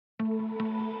Hello,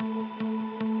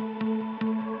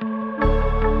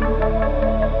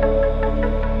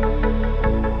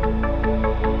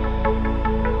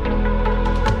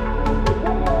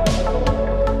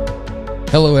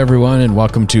 everyone, and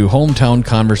welcome to Hometown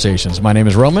Conversations. My name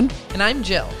is Roman. And I'm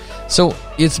Jill. So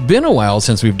it's been a while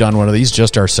since we've done one of these,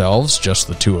 just ourselves, just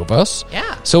the two of us.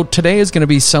 Yeah. So today is going to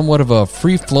be somewhat of a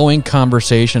free-flowing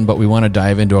conversation, but we want to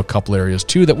dive into a couple areas,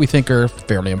 too, that we think are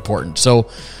fairly important. So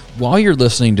while you're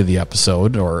listening to the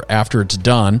episode, or after it's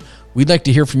done, we'd like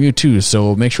to hear from you, too.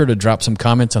 So make sure to drop some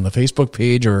comments on the Facebook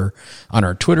page or on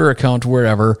our Twitter account,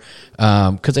 wherever,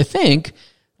 because I think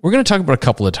we're going to talk about a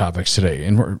couple of topics today.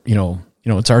 And we're,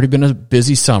 it's already been a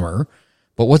busy summer,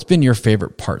 but what's been your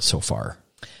favorite part so far?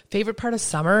 Favorite part of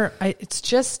summer? It's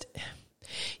just,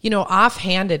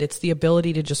 offhanded, it's the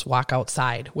ability to just walk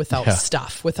outside without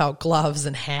stuff, without gloves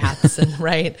and hats and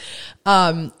right.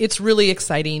 It's really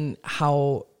exciting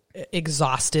how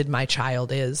exhausted my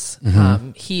child is.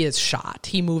 He is shot.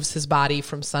 He moves his body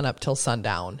from sunup till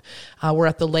sundown. We're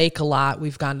at the lake a lot.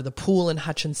 We've gone to the pool in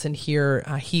Hutchinson here.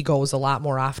 He goes a lot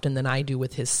more often than I do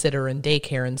with his sitter and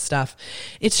daycare and stuff.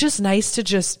 It's just nice to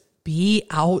just be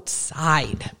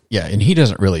outside. Yeah, and he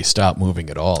doesn't really stop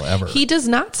moving at all, ever. He does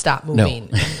not stop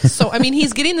moving. No. So,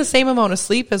 he's getting the same amount of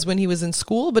sleep as when he was in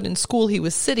school, but in school he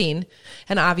was sitting,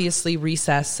 and obviously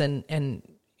recess and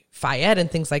Fayette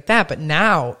and things like that, but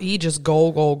now he just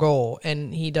go,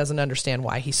 and he doesn't understand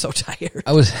why he's so tired.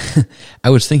 I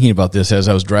was thinking about this as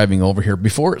I was driving over here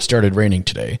before it started raining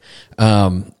today. But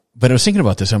I was thinking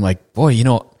about this. I'm like, boy,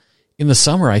 in the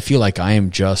summer, I feel like I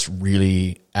am just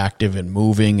really active and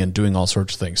moving and doing all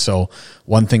sorts of things. So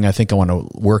one thing I think I want to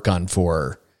work on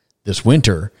for this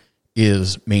winter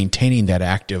is maintaining that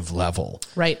active level.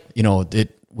 Right.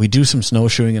 We do some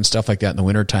snowshoeing and stuff like that in the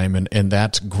wintertime, and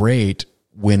that's great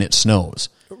when it snows.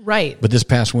 Right. But this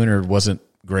past winter wasn't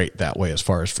great that way as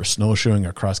far as for snowshoeing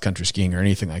or cross-country skiing or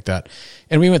anything like that.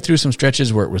 And we went through some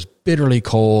stretches where it was bitterly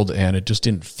cold and it just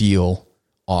didn't feel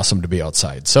awesome to be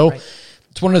outside. So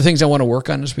It's one of the things I want to work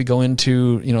on as we go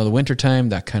into, the wintertime,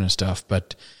 that kind of stuff.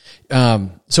 But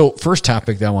so first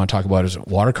topic that I want to talk about is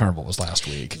Water Carnival was last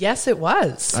week. Yes, it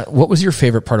was. What was your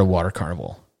favorite part of Water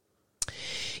Carnival?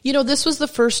 This was the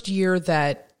first year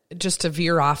that, just to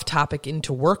veer off topic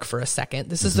into work for a second,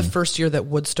 this is the first year that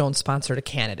Woodstone sponsored a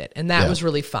candidate, and that was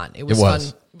really fun. It was fun.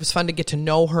 It was fun to get to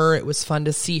know her. It was fun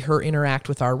to see her interact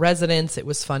with our residents. It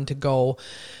was fun to go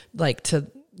to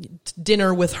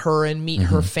dinner with her and meet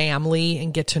her family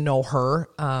and get to know her.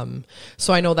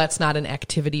 So I know that's not an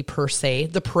activity per se.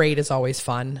 The parade is always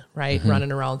fun, right?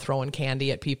 Running around throwing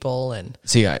candy at people and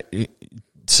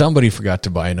somebody forgot to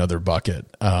buy another bucket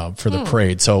for the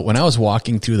parade. So when I was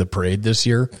walking through the parade this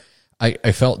year,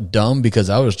 I felt dumb because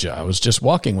I was just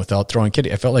walking without throwing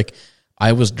candy. I felt like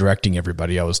I was directing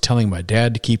everybody. I was telling my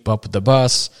dad to keep up with the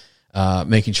bus,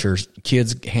 making sure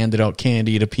kids handed out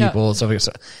candy to people and stuff like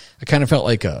that. I kind of felt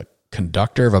like a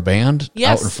conductor of a band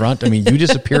out in front. You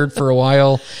disappeared for a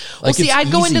while.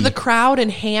 I'd go into the crowd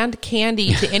and hand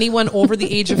candy to anyone over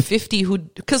the age of 50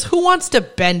 because who wants to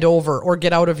bend over or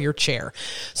get out of your chair?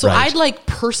 So I'd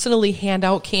personally hand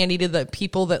out candy to the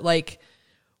people that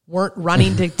weren't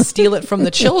running to steal it from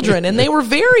the children. And they were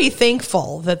very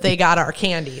thankful that they got our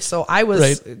candy. So I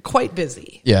was quite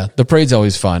busy. Yeah. The parade's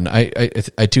always fun. I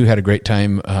too had a great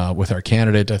time with our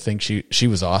candidate. I think she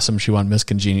was awesome. She won Miss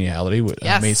Congeniality with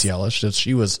Macy Ellis.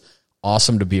 She was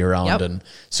awesome to be around and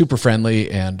super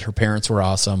friendly, and her parents were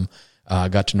awesome.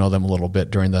 Got to know them a little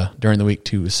bit during the week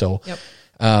too. So,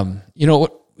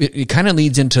 it kind of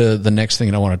leads into the next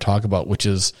thing I want to talk about, which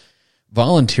is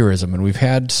volunteerism. And we've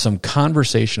had some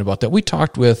conversation about that. We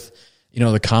talked with,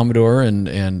 the Commodore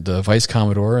and the Vice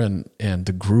Commodore and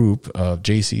the group of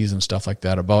JCs and stuff like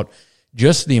that about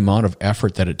just the amount of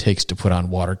effort that it takes to put on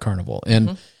Water Carnival.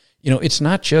 And, it's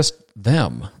not just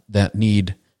them that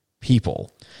need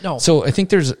people. No. So I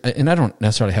think and I don't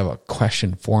necessarily have a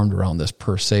question formed around this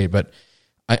per se, but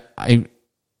I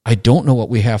don't know what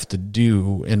we have to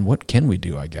do and what can we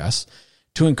do, I guess,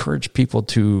 to encourage people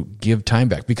to give time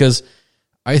back, because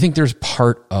I think there's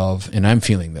part of, and I'm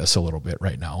feeling this a little bit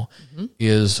right now,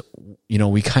 is,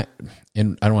 we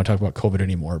and I don't want to talk about COVID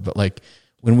anymore, but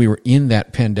when we were in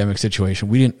that pandemic situation,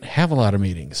 we didn't have a lot of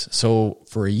meetings. So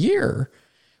for a year,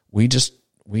 we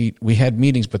had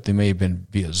meetings, but they may have been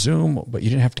via Zoom, but you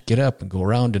didn't have to get up and go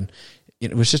around, and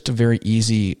it was just a very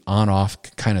easy on-off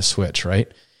kind of switch, right?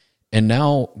 And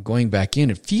now going back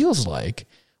in, it feels like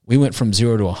we went from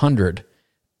 0 to 100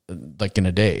 in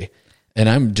a day. And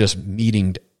I'm just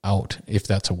meeting out, if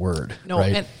that's a word. No,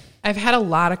 right? And I've had a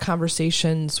lot of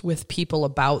conversations with people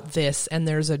about this, and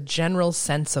there's a general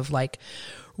sense of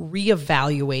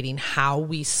reevaluating how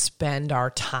we spend our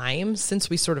time since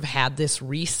we sort of had this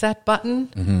reset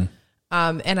button.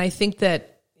 And I think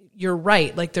that you're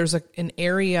right. Like there's an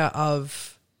area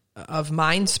of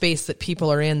mind space that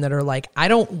people are in that are like, I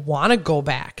don't want to go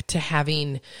back to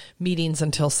having meetings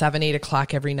until 7, 8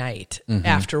 o'clock every night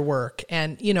after work.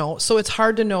 And, you know, so it's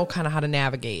hard to know kind of how to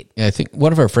navigate. Yeah, I think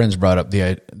one of our friends brought up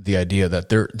the idea that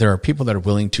there are people that are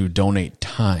willing to donate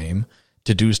time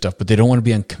to do stuff, but they don't want to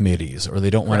be on committees, or they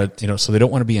don't want to, you know, so they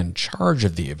don't want to be in charge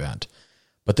of the event,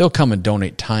 but they'll come and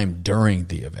donate time during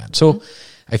the event. So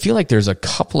I feel like there's a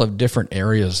couple of different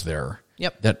areas there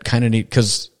that kind of need,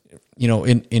 because, you know,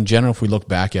 in general, if we look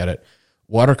back at it,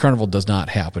 Water Carnival does not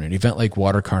happen. An event like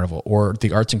Water Carnival or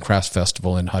the Arts and Crafts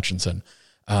Festival in Hutchinson,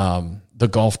 the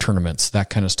golf tournaments, that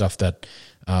kind of stuff that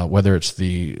whether it's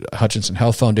the Hutchinson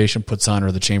Health Foundation puts on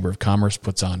or the Chamber of Commerce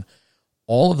puts on,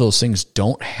 all of those things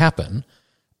don't happen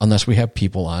unless we have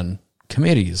people on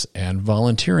committees and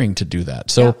volunteering to do that.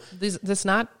 So this is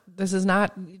not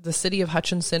the city of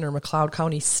Hutchinson or McLeod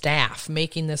County staff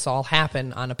making this all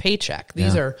happen on a paycheck.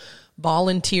 These are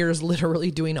volunteers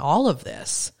literally doing all of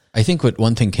this. I think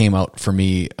one thing came out for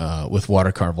me with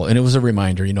Water Carnival, and it was a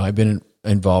reminder, you know, I've been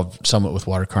involved somewhat with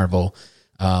Water Carnival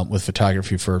with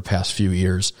photography for the past few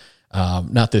years.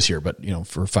 Not this year, but, you know,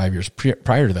 for 5 years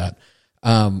prior to that.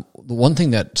 The one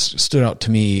thing that stood out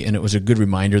to me, and it was a good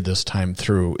reminder this time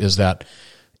through, is that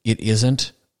it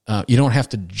isn't, you don't have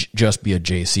to just be a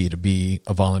JC to be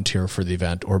a volunteer for the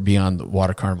event or be on the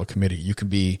Water Carnival committee. You can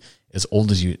be as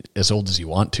old as you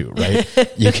want to, right?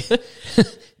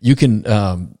 you can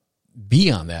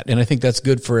be on that. And I think that's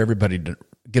good for everybody to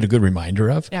get a good reminder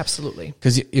of. Absolutely.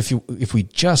 Because if we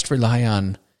just rely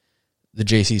on the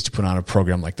JCs to put on a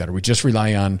program like that, or we just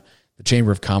rely on the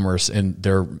Chamber of Commerce and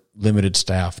their limited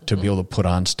staff to be able to put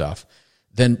on stuff,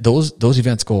 then those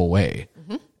events go away.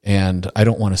 And I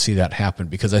don't want to see that happen,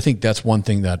 because I think that's one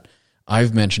thing that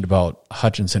I've mentioned about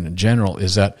Hutchinson in general,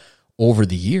 is that over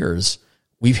the years,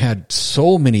 we've had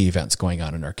so many events going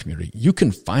on in our community. You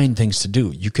can find things to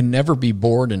do. You can never be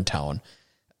bored in town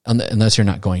unless you're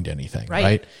not going to anything,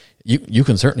 right? You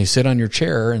can certainly sit on your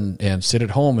chair and sit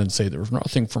at home and say, there's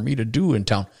nothing for me to do in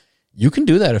town. You can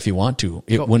do that if you want to.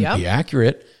 It wouldn't be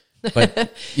accurate,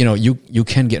 but you know, you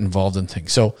can get involved in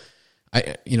things. So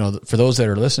you know, for those that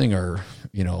are listening, or,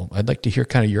 you know, I'd like to hear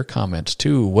kind of your comments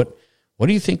too. What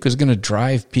do you think is going to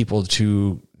drive people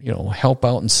to, you know, help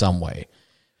out in some way?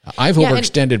 I've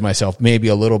overextended myself maybe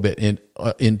a little bit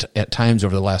in at times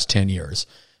over the last 10 years,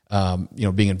 you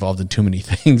know, being involved in too many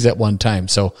things at one time.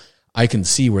 So I can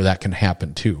see where that can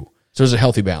happen too. So there's a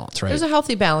healthy balance, right? There's a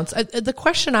healthy balance. The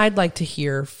question I'd like to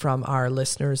hear from our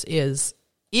listeners is,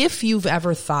 if you've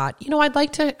ever thought, you know, I'd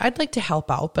like to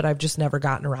help out, but I've just never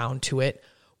gotten around to it.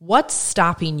 What's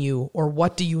stopping you, or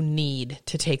what do you need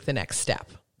to take the next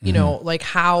step? You know, like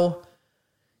how,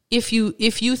 if you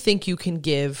think you can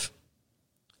give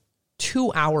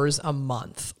 2 hours a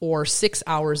month or 6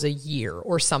 hours a year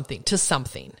or something to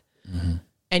something,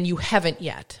 and you haven't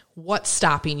yet, what's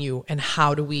stopping you, and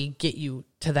how do we get you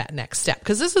to that next step?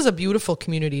 Because this is a beautiful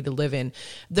community to live in.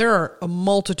 There are a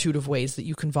multitude of ways that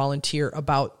you can volunteer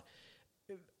about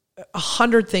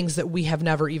 100 things that we have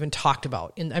never even talked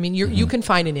about. And I mean, you can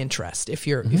find an interest if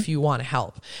you want to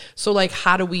help. So like,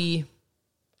 how do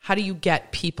you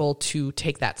get people to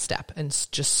take that step and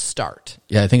just start?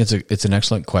 Yeah, I think it's an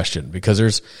excellent question, because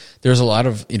there's a lot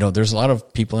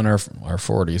of people in our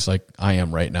 40s, like I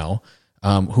am right now,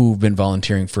 who've been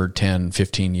volunteering for 10,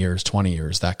 15 years, 20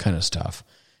 years, that kind of stuff.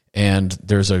 And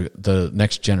there's the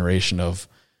next generation of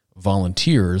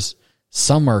volunteers.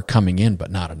 Some are coming in,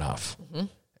 but not enough.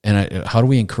 And how do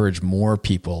we encourage more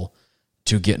people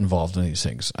to get involved in these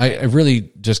things? I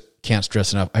really just can't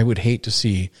stress enough. I would hate to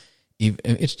see,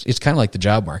 it's kind of like the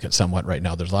job market somewhat right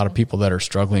now. There's a lot of people that are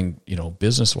struggling, you know,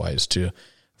 business wise to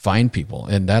find people.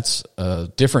 And that's a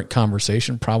different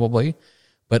conversation probably.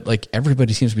 But like,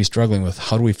 everybody seems to be struggling with,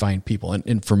 how do we find people?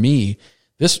 And for me,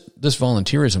 this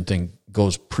volunteerism thing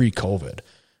goes pre-COVID,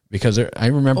 because I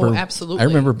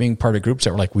remember being part of groups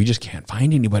that were like, we just can't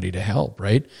find anybody to help,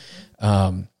 right?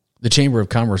 The Chamber of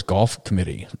Commerce Golf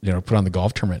Committee, you know, put on the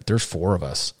golf tournament. There's 4 of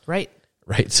us. Right.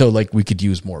 So like, we could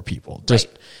use more people.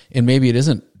 And maybe it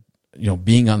isn't, you know,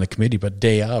 being on the committee, but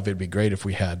day of, it'd be great if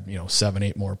we had, you know, 7,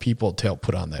 8 more people to help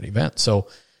put on that event. So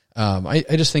I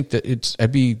just think that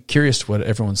I'd be curious what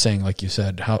everyone's saying. Like you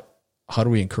said, how do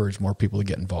we encourage more people to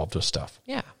get involved with stuff?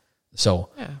 Yeah. So,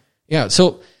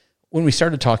 So when we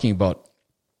started talking about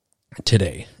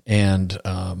today and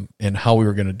how we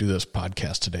were going to do this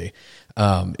podcast today,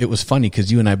 it was funny,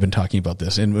 because you and I have been talking about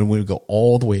this, and when we go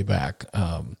all the way back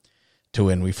to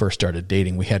when we first started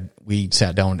dating. We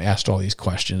sat down and asked all these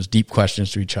questions, deep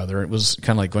questions to each other. It was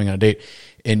kind of like going on a date.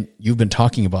 And you've been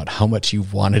talking about how much you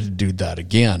wanted to do that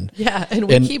again. Yeah. And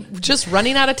we keep just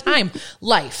running out of time.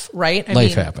 Life, right?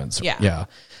 Life happens. Yeah.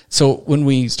 So when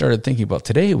we started thinking about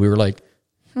today, we were like,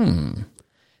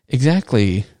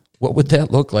 exactly what would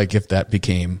that look like if that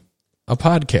became a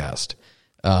podcast,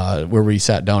 where we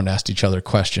sat down and asked each other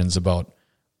questions about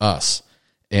us,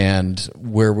 and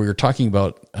where we were talking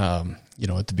about,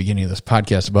 at the beginning of this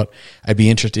podcast about, I'd be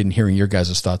interested in hearing your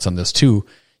guys' thoughts on this too.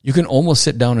 You can almost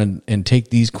sit down and take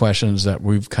these questions that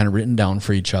we've kind of written down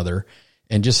for each other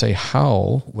and just say,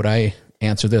 how would I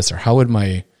answer this? Or how would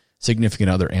my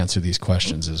significant other answer these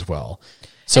questions as well?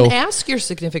 So and ask your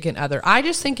significant other. I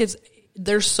just think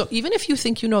even if you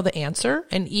think you know the answer,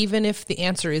 and even if the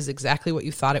answer is exactly what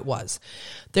you thought it was,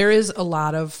 there is a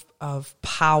lot of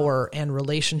power and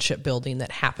relationship building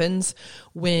that happens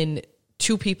when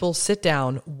two people sit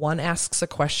down, one asks a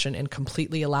question and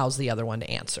completely allows the other one to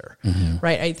answer,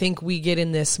 right? I think we get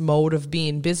in this mode of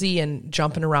being busy and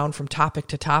jumping around from topic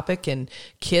to topic, and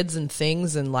kids and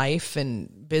things and life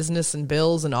and business and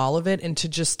bills and all of it. And to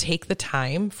just take the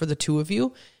time for the two of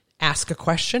you, ask a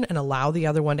question and allow the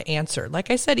other one to answer. Like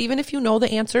I said, even if you know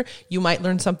the answer, you might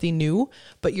learn something new,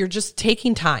 but you're just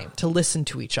taking time to listen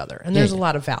to each other. And there's a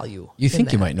lot of value. You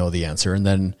think you might know the answer, and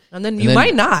then you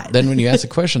might not. Then when you ask a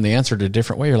question, they answered a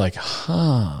different way. You're like,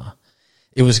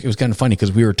 It was kind of funny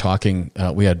because we were talking,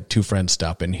 we had two friends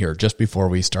stop in here just before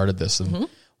we started this, and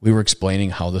we were explaining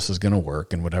how this is going to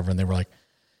work and whatever. And they were like,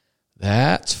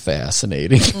 that's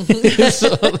fascinating.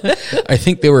 So I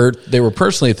think they were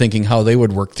personally thinking how they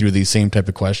would work through these same type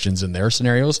of questions in their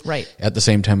scenarios. Right. At the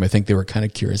same time, I think they were kind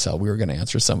of curious how we were going to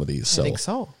answer some of these. I think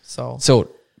so.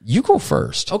 So you go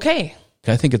first. Okay.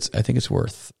 I think it's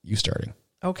worth you starting.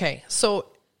 Okay. So,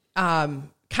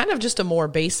 kind of just a more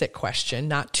basic question,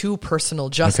 not too personal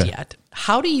just yet.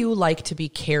 How do you like to be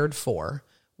cared for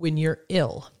when you're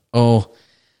ill? Oh,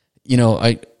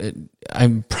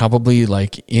 I'm probably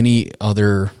like any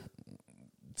other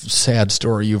sad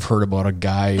story you've heard about a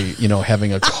guy,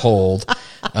 having a cold.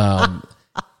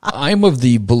 I'm of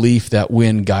the belief that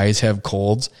when guys have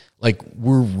colds, like,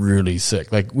 we're really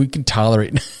sick. Like, we can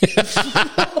tolerate.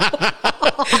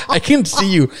 I can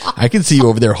see you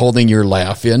over there holding your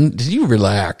laugh in. Did you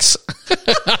relax?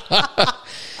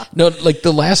 No, like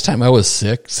the last time I was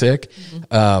sick,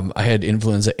 I had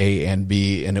influenza A and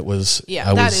B, and it was,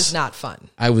 that is not fun.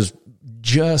 I was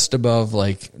just above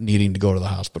like needing to go to the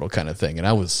hospital kind of thing. And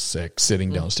I was sick sitting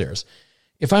downstairs.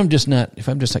 If I'm just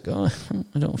like, oh,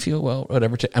 I don't feel well,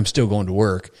 whatever, I'm still going to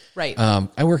work. Right.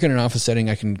 I work in an office setting.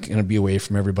 I can kind of be away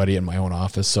from everybody in my own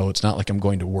office. So it's not like I'm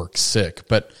going to work sick,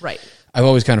 but I've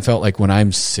always kind of felt like when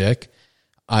I'm sick,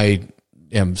 I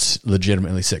am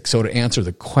legitimately sick. So to answer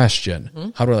the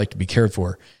question, how do I like to be cared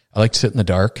for? I like to sit in the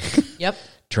dark. Yep.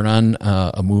 Turn on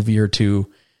a movie or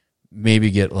two, maybe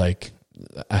get like,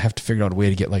 I have to figure out a way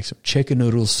to get like some chicken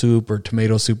noodle soup or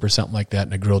tomato soup or something like that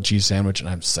and a grilled cheese sandwich, and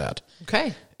I'm set.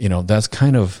 Okay. That's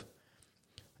kind of,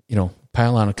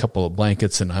 pile on a couple of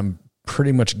blankets and I'm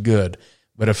pretty much good.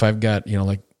 But if I've got,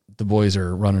 like the boys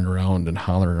are running around and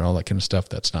hollering and all that kind of stuff,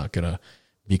 that's not going to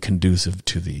be conducive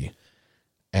to the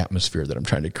atmosphere that I'm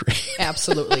trying to create.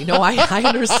 Absolutely. No, I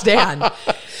understand.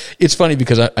 It's funny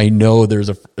because I know there's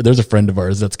a friend of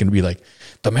ours that's going to be like,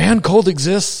 the man cold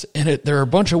exists and there are a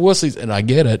bunch of wussies, and I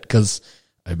get it because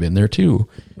I've been there too.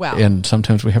 Wow. And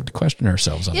sometimes we have to question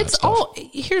ourselves on that stuff.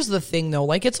 Here's the thing though,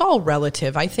 like it's all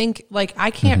relative. I think like I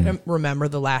can't remember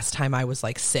the last time I was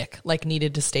like sick, like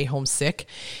needed to stay home sick.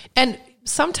 And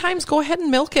sometimes go ahead and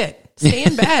milk it. Stay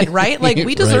in bed, right? Like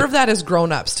we deserve that as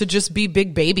grown-ups to just be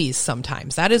big babies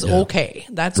sometimes. That is okay.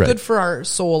 That's good for our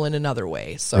soul in another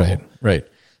way. So Right.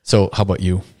 So how about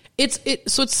you?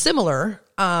 So it's similar.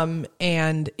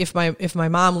 And if my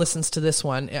mom listens to this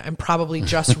one, I'm probably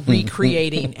just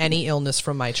recreating any illness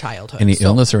from my childhood. Any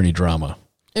illness or any drama?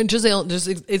 And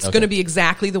it's going to be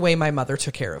exactly the way my mother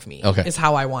took care of me. Okay. Is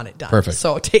how I want it done. Perfect.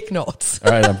 So take notes.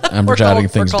 All right. I'm jotting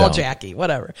things down. Or call Jackie,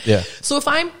 whatever. Yeah. So if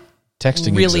I'm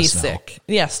texting really sick.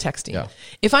 Now. Yes, texting. Yeah.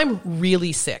 If I'm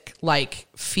really sick, like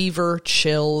fever,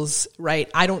 chills, right?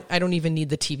 I don't even need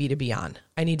the TV to be on.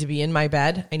 I need to be in my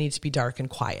bed. I need to be dark and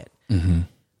quiet.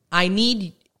 I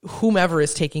need whomever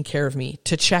is taking care of me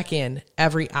to check in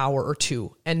every hour or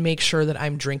two and make sure that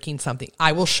I'm drinking something.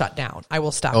 I will shut down. I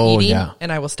will stop eating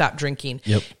and I will stop drinking.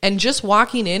 Yep. And just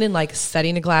walking in and like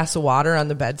setting a glass of water on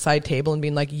the bedside table and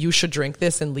being like, you should drink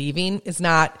this and leaving is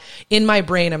not in my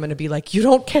brain. I'm going to be like, you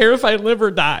don't care if I live or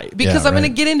die, because I'm going to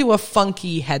get into a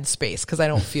funky headspace because I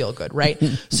don't feel good. Right.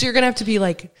 So you're going to have to be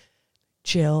like,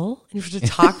 Jill, and you have to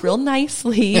talk real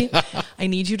nicely. I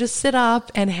need you to sit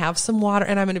up and have some water.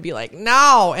 And I'm going to be like,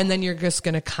 no. And then you're just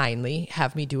going to kindly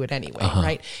have me do it anyway,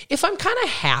 right? If I'm kind of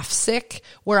half sick,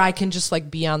 where I can just like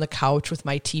be on the couch with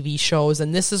my TV shows,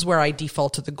 and this is where I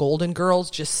default to the Golden Girls,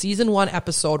 just season 1,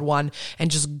 episode 1, and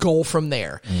just go from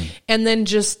there. And then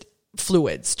just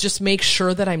fluids, just make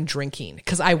sure that I'm drinking,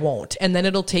 because I won't. And then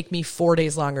it'll take me 4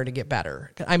 days longer to get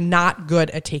better. I'm not good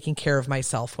at taking care of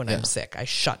myself when I'm sick. I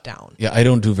shut down. Yeah, I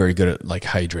don't do very good at like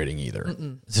hydrating either.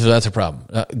 So that's a problem.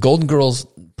 Golden Girls,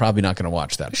 probably not going to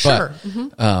watch that. Sure.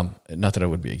 But not that I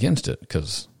would be against it,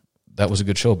 because that was a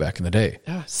good show back in the day.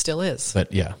 Yeah, still is.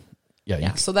 But yeah.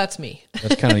 So that's me.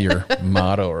 That's kind of your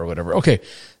motto or whatever. Okay,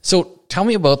 so tell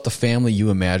me about the family you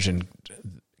imagined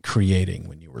creating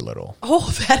when you were little. Oh,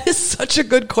 that is such a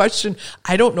good question.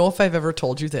 I don't know if I've ever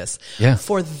told you this. Yeah.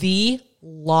 For the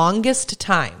longest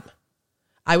time,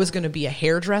 I was going to be a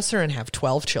hairdresser and have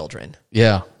 12 children.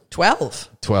 Yeah. 12.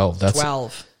 12. That's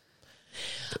 12.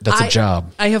 That's a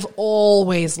job. I have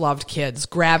always loved kids,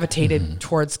 gravitated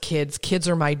towards kids. Kids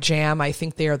are my jam. I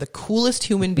think they are the coolest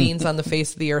human beings on the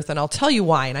face of the earth. And I'll tell you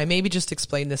why. And I maybe just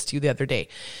explained this to you the other day.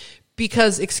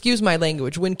 Because, excuse my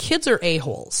language, when kids are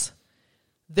a-holes,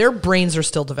 their brains are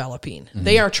still developing.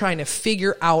 They are trying to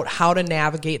figure out how to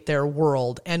navigate their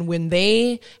world. And when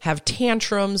they have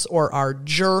tantrums or are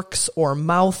jerks or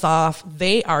mouth off,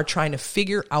 they are trying to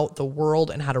figure out the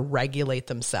world and how to regulate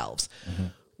themselves.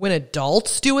 When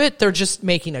adults do it, they're just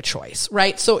making a choice,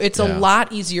 right? So it's a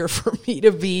lot easier for me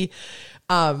to be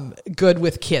good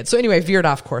with kids. So anyway, I veered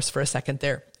off course for a second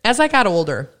there. As I got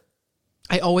older,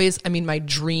 my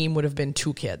dream would have been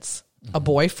 2 kids, a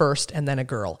boy first and then a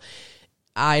girl.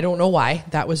 I don't know why.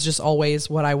 That was just always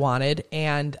what I wanted.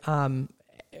 And,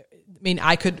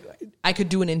 I could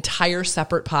do an entire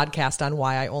separate podcast on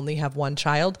why I only have 1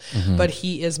 child, but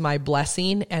he is my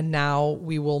blessing. And now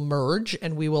we will merge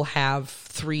and we will have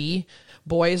 3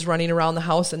 boys running around the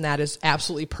house. And that is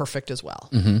absolutely perfect as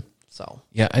well. So,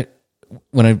 yeah.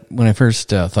 When I first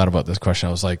thought about this question,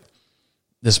 I was like,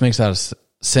 this makes a lot of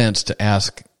sense to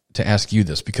ask you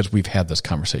this, because we've had this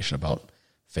conversation about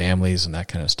families and that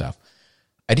kind of stuff.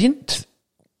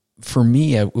 For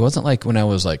me, it wasn't like when I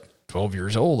was like 12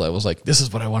 years old, I was like, this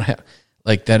is what I want to have.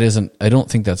 Like, I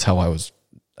don't think that's how I was,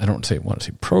 I don't want to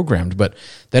say programmed, but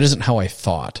that isn't how I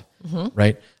thought,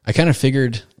 right? I kind of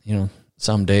figured,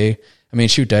 someday, I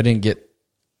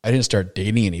didn't start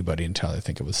dating anybody until I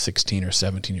think it was 16 or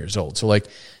 17 years old. So like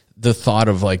the thought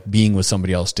of like being with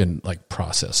somebody else didn't like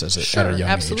process at a young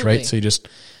age, right? So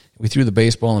we threw the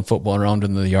baseball and football around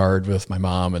in the yard with my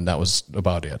mom, and that was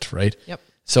about it, right? Yep.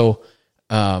 So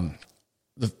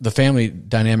the family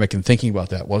dynamic and thinking about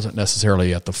that wasn't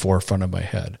necessarily at the forefront of my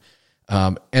head.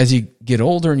 As you get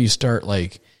older and you start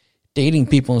like dating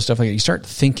people and stuff like that, you start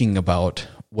thinking about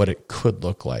what it could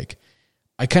look like.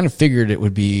 I kind of figured it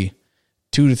would be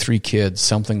 2 to 3 kids,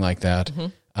 something like that.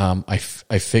 I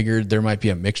figured there might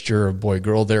be a mixture of boy,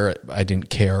 girl there. I didn't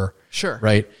care. Sure.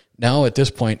 Right. Now at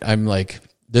this point, I'm like,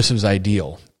 this is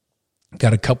ideal.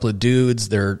 Got a couple of dudes.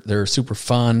 They're super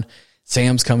fun.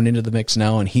 Sam's coming into the mix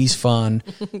now and he's fun.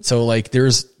 So like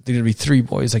there's going to be 3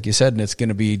 boys, like you said, and it's going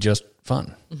to be just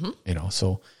fun,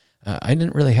 so I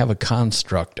didn't really have a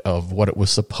construct of what it was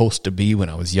supposed to be when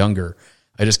I was younger.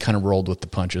 I just kind of rolled with the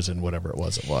punches and whatever it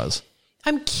was.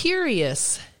 I'm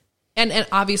curious, and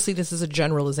obviously this is a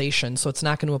generalization, so it's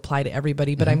not going to apply to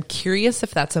everybody, but I'm curious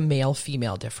if that's a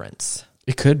male-female difference.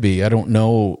 It could be. I don't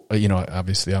know.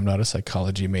 Obviously I'm not a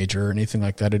psychology major or anything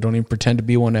like that. I don't even pretend to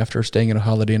be one after staying at a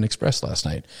Holiday Inn Express last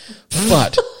night.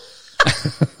 But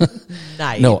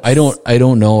nice. No, I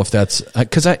don't know if that's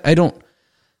because I don't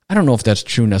know if that's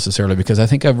true necessarily, because I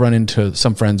think I've run into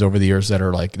some friends over the years that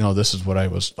are like, no, this is what I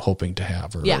was hoping to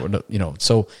have,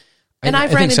 so. And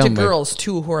I've ran into girls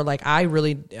too who are like, I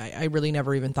really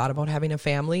never even thought about having a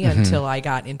family until I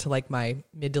got into like my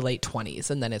mid to late 20s,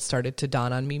 and then it started to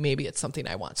dawn on me, maybe it's something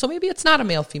I want. So maybe it's not a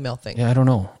male female thing. Yeah, I don't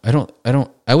know.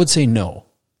 I would say no.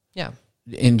 Yeah.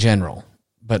 In general,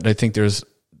 but I think there's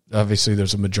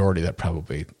a majority that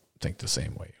probably think the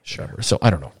same way. Sure. So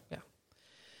I don't know. Yeah.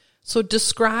 So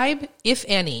describe, if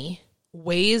any,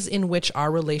 ways in which our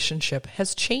relationship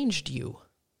has changed you.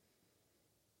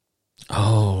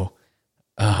 Oh,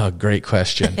 great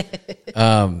question.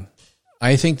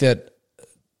 I think that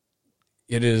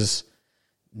it is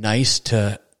nice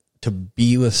to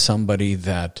be with somebody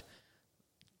that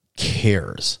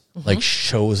cares, like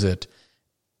shows it.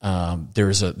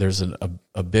 There's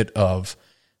a bit of,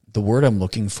 the word I'm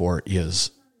looking for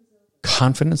is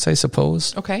confidence, I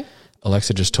suppose. Okay.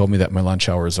 Alexa just told me that my lunch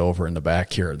hour is over in the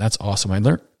back here. That's awesome. I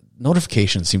learned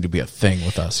notifications seem to be a thing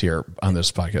with us here on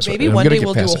this podcast. Maybe one day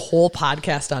we'll do a whole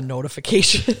podcast on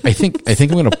notifications. I think I'm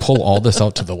going to pull all this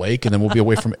out to the lake, and then we'll be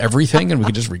away from everything, and we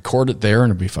can just record it there,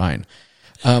 and it'll be fine.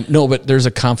 No, but there's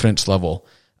a confidence level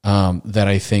that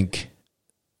I think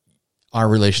our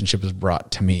relationship has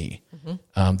brought to me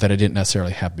that I didn't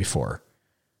necessarily have before.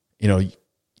 You know,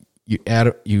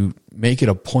 you make it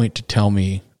a point to tell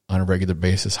me on a regular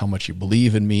basis how much you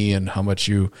believe in me and how much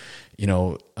you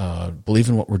believe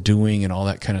in what we're doing and all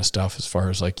that kind of stuff as far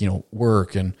as like,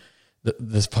 work and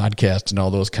this podcast and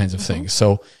all those kinds of things.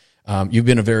 So you've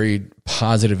been a very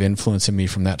positive influence in me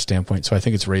from that standpoint. So I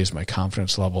think it's raised my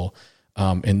confidence level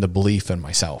in the belief in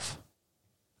myself.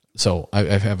 So I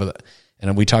have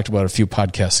and we talked about a few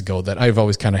podcasts ago that I've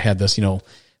always kind of had this,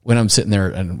 when I'm sitting there,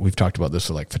 and we've talked about this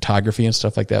with like photography and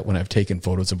stuff like that, when I've taken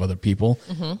photos of other people,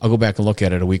 I'll go back and look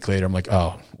at it a week later. I'm like,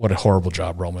 oh, what a horrible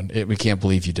job, Roman. We can't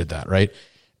believe you did that, right?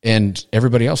 And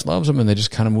everybody else loves them, and they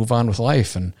just kind of move on with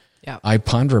life. And I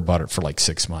ponder about it for like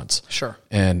 6 months. Sure.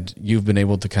 And you've been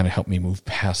able to kind of help me move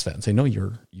past that and say, no,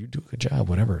 you do a good job,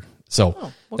 whatever.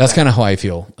 So that's kind of how I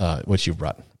feel, what you've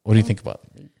brought. What do you think about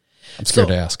it? I'm scared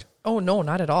to ask. Oh, no,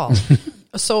 not at all.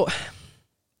 So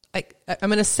I'm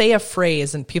going to say a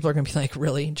phrase and people are going to be like,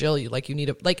 really, Jill, you need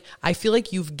to, I feel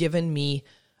like you've given me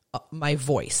my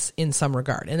voice in some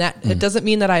regard. And that it doesn't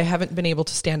mean that I haven't been able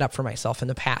to stand up for myself in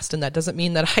the past. And that doesn't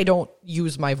mean that I don't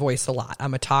use my voice a lot.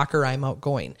 I'm a talker. I'm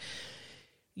outgoing.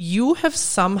 You have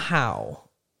somehow,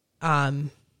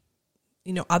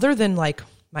 other than like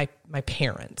my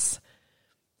parents,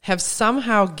 have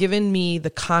somehow given me the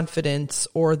confidence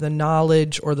or the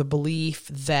knowledge or the belief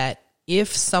that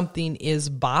if something is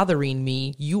bothering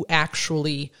me, you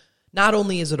actually, not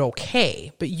only is it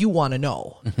okay, but you want to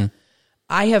know. Mm-hmm.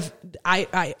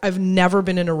 I've never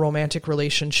been in a romantic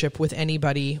relationship with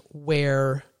anybody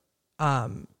where,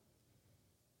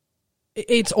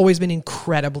 it's always been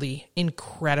incredibly,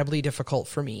 incredibly difficult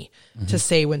for me to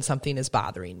say when something is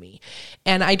bothering me.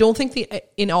 And I don't think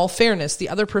in all fairness, the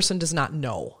other person does not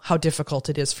know how difficult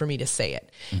it is for me to say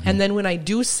it. Mm-hmm. And then when I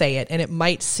do say it, and it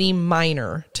might seem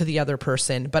minor to the other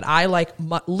person, but I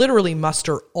literally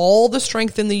muster all the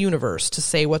strength in the universe to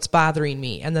say what's bothering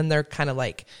me. And then they're kind of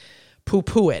like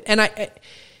poo-poo it. And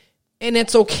and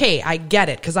it's okay. I get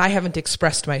it, because I haven't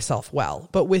expressed myself well.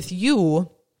 But with you,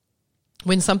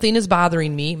 when something is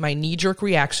bothering me, my knee-jerk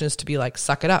reaction is to be like,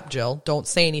 suck it up, Jill. Don't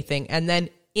say anything. And then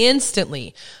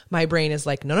instantly my brain is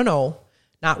like, no,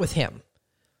 not with him.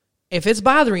 If it's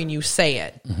bothering you, say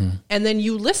it. Mm-hmm. And then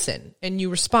you listen and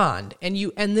you respond. And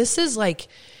this is like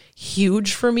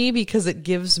huge for me because it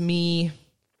gives me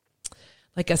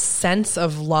like a sense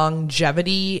of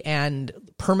longevity and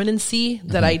permanency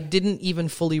that I didn't even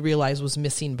fully realize was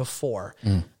missing before.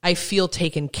 I feel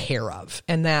taken care of.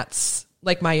 And that's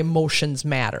like my emotions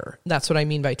matter. That's what I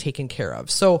mean by taken care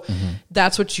of. So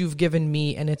that's what you've given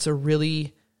me. And it's a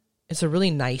really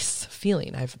nice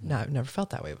feeling. I've never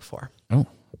felt that way before. Oh,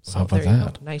 so how about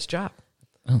that? Nice job.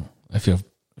 Oh, I feel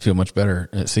much better.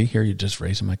 See, here you're just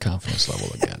raising my confidence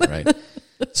level again, right?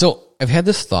 So I've had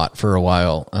this thought for a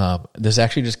while. This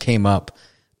actually just came up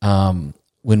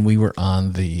when we were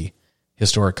on the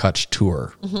Historic Hutch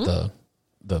tour, what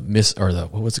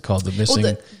was it called? The missing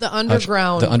the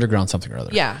underground, the underground something or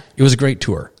other. Yeah, it was a great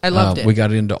tour. I loved it. We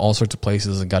got into all sorts of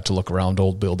places and got to look around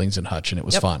old buildings in Hutch, and it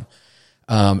was fun.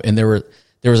 And there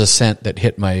was a scent that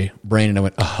hit my brain, and I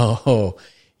went, oh,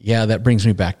 yeah, that brings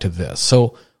me back to this.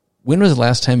 So, when was the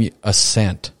last time a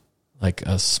scent, like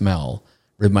a smell,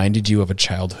 reminded you of a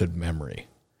childhood memory?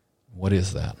 What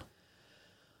is that?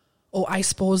 Oh, I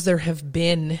suppose there have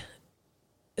been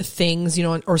things,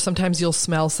 or sometimes you'll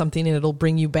smell something and it'll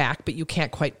bring you back, but you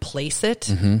can't quite place it.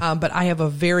 But I have a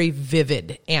very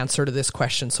vivid answer to this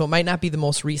question. So it might not be the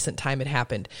most recent time it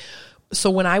happened.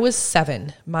 So when I was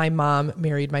 7, my mom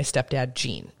married my stepdad,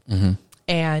 Gene.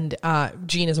 And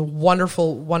Gene is a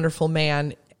wonderful, wonderful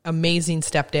man, amazing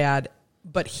stepdad,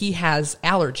 but he has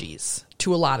allergies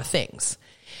to a lot of things.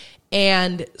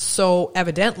 And so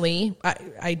evidently,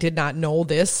 I did not know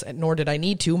this, nor did I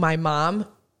need to. My mom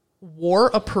wore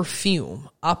a perfume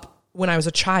up when I was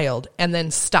a child and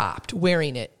then stopped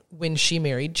wearing it when she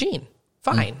married Gene.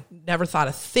 Fine. Never thought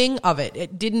a thing of it.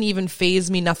 It didn't even faze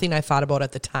me. Nothing I thought about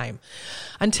at the time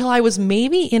until I was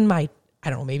maybe in my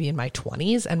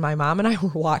 20s, and my mom and I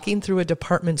were walking through a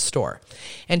department store,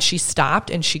 and she stopped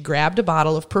and she grabbed a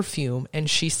bottle of perfume and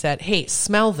she said, "Hey,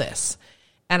 smell this."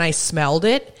 And I smelled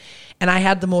it. And I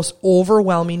had the most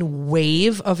overwhelming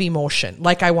wave of emotion.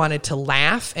 Like I wanted to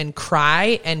laugh and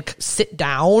cry and sit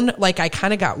down. Like I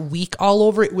kind of got weak all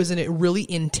over. It was a really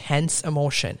intense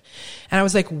emotion. And I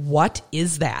was like, what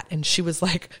is that? And she was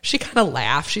like, she kind of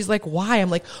laughed. She's like, why? I'm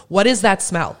like, what is that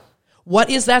smell? What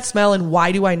is that smell and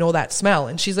why do I know that smell?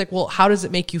 And she's like, well, how does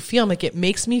it make you feel? I'm like, it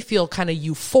makes me feel kind of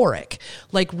euphoric,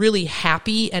 like really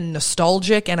happy and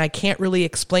nostalgic. And I can't really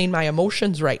explain my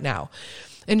emotions right now.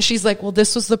 And she's like, well,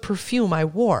 this was the perfume I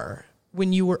wore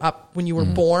when you were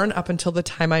born up until the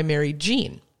time I married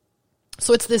Gene.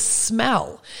 So it's this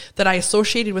smell that I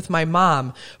associated with my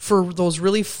mom for those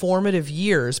really formative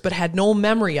years, but had no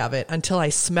memory of it until I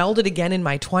smelled it again in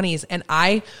my 20s. And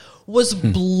I was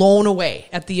blown away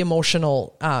at the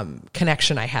emotional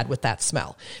connection I had with that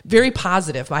smell. Very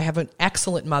positive. I have an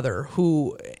excellent mother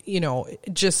who,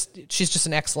 she's just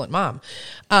an excellent mom.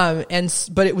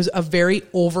 But it was a very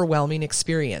overwhelming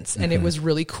experience and it was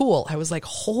really cool. I was like,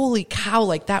 holy cow,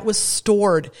 like that was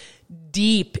stored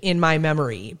deep in my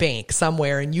memory bank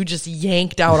somewhere and you just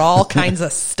yanked out all kinds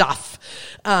of stuff.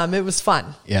 It was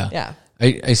fun. Yeah. Yeah.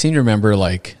 I seem to remember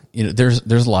there's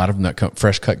a lot of them that come,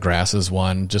 fresh cut grass is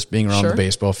one, just being around the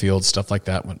baseball field, stuff like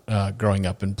that, when, growing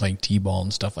up and playing t-ball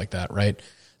and stuff like that. Right.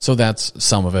 So that's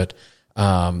some of it.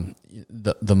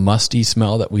 The musty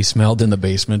smell that we smelled in the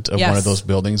basement of one of those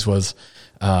buildings was,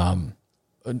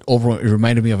 it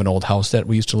reminded me of an old house that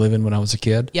we used to live in when I was a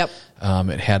kid. Yep.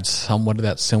 It had somewhat of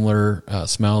that similar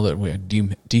smell that we had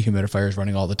dehumidifiers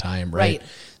running all the time. Right.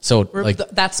 So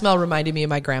that smell reminded me of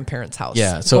my grandparents' house.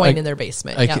 Yeah. So going in their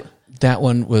basement. That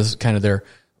one was kind of there.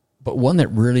 But one that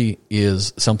really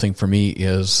is something for me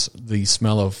is the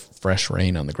smell of fresh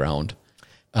rain on the ground.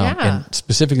 And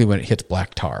specifically when it hits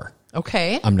black tar.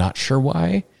 Okay. I'm not sure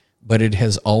why, but it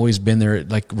has always been there.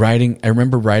 Like I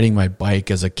remember riding my bike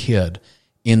as a kid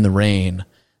in the rain,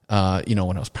 when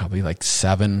I was probably like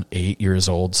 7, 8 years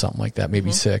old, something like that,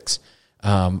 maybe 6,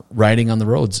 riding on the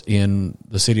roads in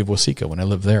the city of Waseca when I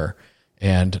lived there.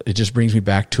 And it just brings me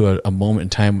back to a moment in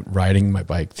time riding my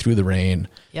bike through the rain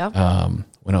when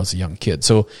I was a young kid.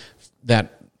 So the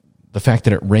fact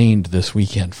that it rained this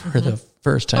weekend for the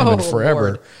first time in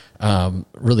forever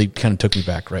really kind of took me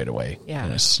back right away. Yeah.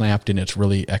 And it snapped and it's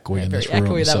really echoey in this room.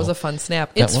 Echoey. That was a fun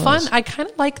snap. It's fun. I kind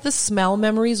of like the smell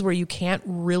memories where you can't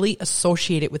really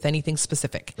associate it with anything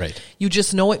specific. Right. You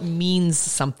just know it means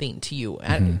something to you.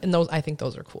 And those, I think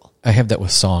those are cool. I have that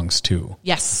with songs too.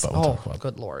 Yes.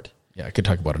 Good Lord. Yeah, I could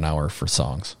talk about an hour for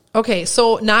songs. Okay,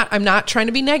 so I'm not trying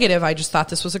to be negative. I just thought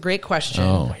this was a great question.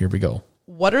 Oh, here we go.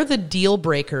 What are the deal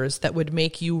breakers that would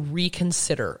make you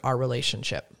reconsider our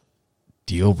relationship?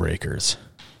 Deal breakers.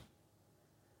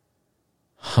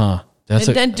 Huh.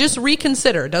 Then just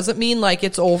reconsider. Doesn't mean like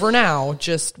it's over now.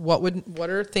 Just what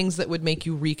are things that would make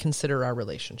you reconsider our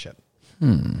relationship?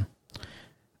 I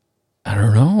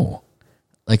don't know.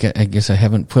 Like I guess I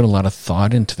haven't put a lot of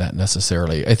thought into that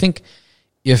necessarily. I think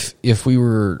if we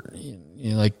were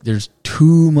like there's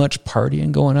too much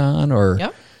partying going on or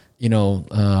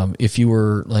if you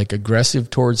were like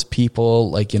aggressive towards people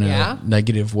like in a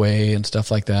negative way and stuff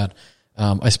like that,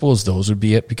 I suppose those would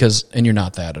be it and you're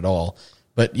not that at all.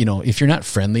 But if you're not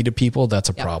friendly to people, that's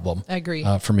a problem. I agree.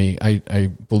 For me, I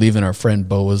believe in our friend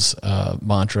Bo's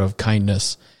mantra of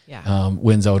kindness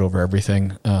wins out over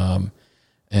everything. And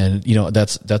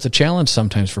that's a challenge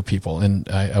sometimes for people. And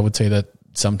I would say that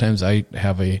sometimes I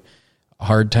have a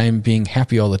hard time being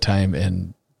happy all the time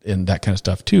and that kind of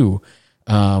stuff too.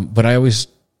 But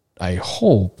I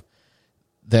hope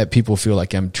that people feel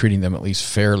like I'm treating them at least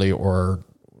fairly or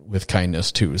with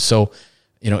kindness too. So,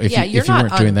 if you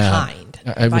weren't doing that,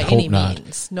 I would hope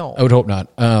not. No, I would hope not.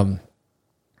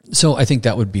 So I think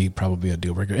that would be probably a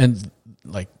deal breaker. And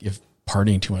like if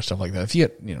partying too much, stuff like that, if you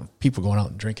get, people going out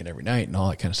and drinking every night and all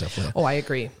that kind of stuff. Oh, I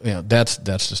agree. That's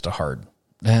just a hard,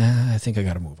 I think I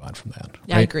got to move on from that.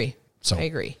 Yeah, right? I agree. So I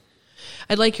agree.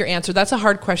 I'd like your answer. That's a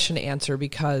hard question to answer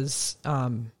because,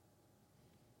 I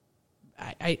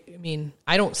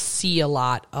don't see a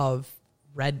lot of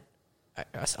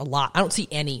I don't see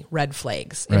any red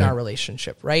flags in our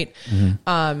relationship, right?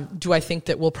 Mm-hmm. Do I think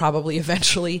that we'll probably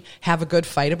eventually have a good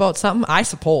fight about something? I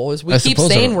suppose. We keep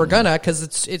saying we're gonna because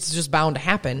it's just bound to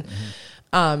happen.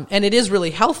 Mm-hmm. And it is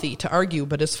really healthy to argue.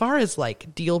 But as far as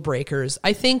like deal breakers,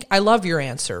 I think I love your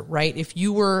answer, right? If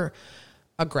you were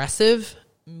aggressive,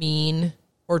 mean,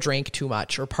 or drank too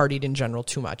much or partied in general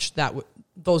too much,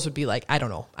 those would be like, I don't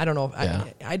know. Yeah.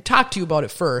 I'd talk to you about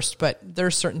it first, but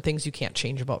there's certain things you can't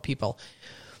change about people.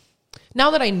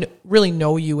 Now that I really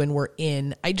know you and we're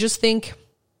in, I just think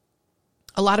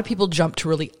a lot of people jump to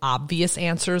really obvious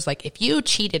answers, like if you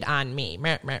cheated on me,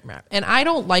 meh, meh, meh. And I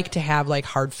don't like to have like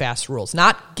hard, fast rules.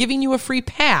 Not giving you a free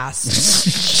pass,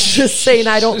 just saying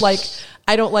I don't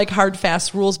like hard,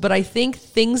 fast rules, but I think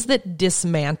things that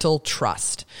dismantle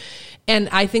trust. And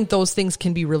I think those things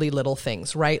can be really little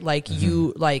things, right? Like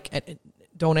you like,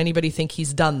 don't anybody think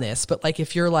he's done this, but like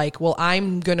if you're like, well,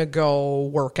 I'm going to go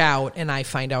work out and I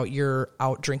find out you're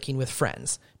out drinking with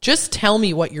friends, just tell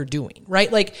me what you're doing,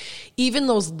 right? Like even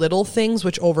those little things,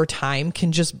 which over time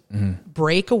can just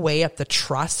break away at the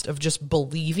trust of just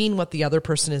believing what the other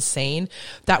person is saying,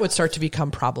 that would start to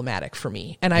become problematic for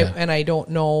me. And I don't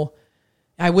know,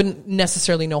 I wouldn't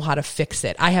necessarily know how to fix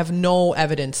it. I have no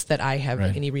evidence that I have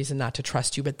any reason not to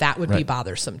trust you, but that would be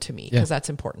bothersome to me because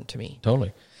that's important to me.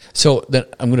 Totally. So then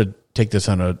I'm going to take this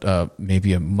on a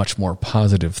maybe a much more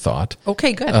positive thought.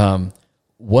 Okay, good.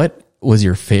 What was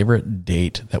your favorite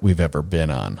date that we've ever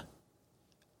been on?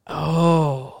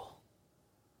 Oh,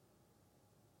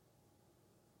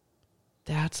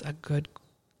 that's a good.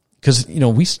 Because, you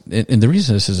know, and the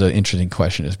reason this is an interesting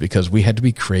question is because we had to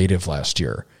be creative last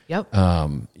year. Yep.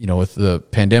 You know, with the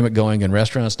pandemic going and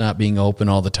restaurants not being open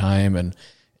all the time and,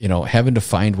 you know, having to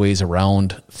find ways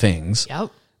around things.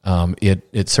 Yep.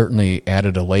 It certainly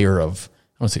added a layer of,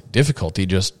 I don't say difficulty,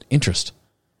 just interest.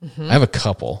 I have a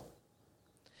couple.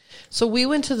 So we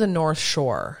went to the North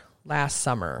Shore last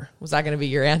summer. Was that going to be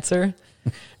your answer?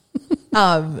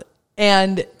 And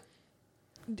it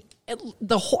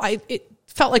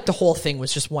felt like the whole thing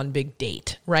was just one big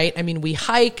date, right? I mean, we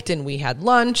hiked and we had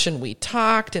lunch and we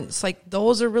talked, and it's like,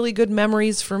 those are really good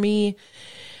memories for me.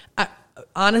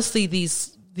 Honestly,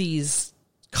 these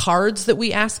cards that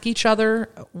we ask each other,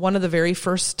 one of the very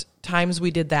first times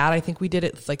we did that, I think we did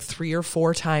it like 3 or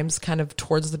 4 times kind of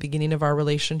towards the beginning of our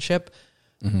relationship.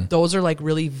 Those are like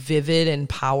really vivid and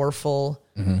powerful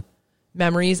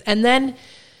memories. And then,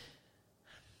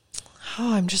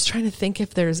 I'm just trying to think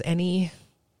if there's any,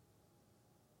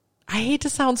 I hate to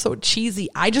sound so cheesy.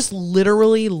 I just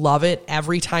literally love it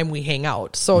every time we hang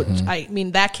out. So, I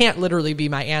mean, that can't literally be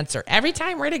my answer. Every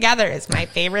time we're together is my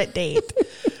favorite date.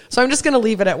 So I'm just going to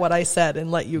leave it at what I said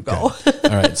and let you go. Okay.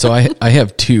 All right. So I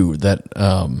have 2 that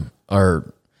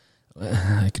are,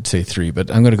 I could say 3,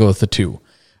 but I'm going to go with the 2.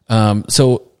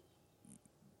 So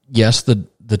yes, the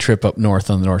trip up north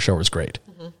on the North Shore was great.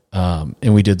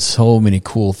 And we did so many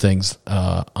cool things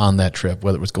on that trip,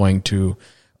 whether it was going to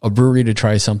a brewery to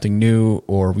try something new,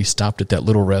 or we stopped at that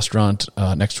little restaurant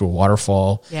next to a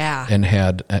waterfall. Yeah. And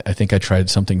I think I tried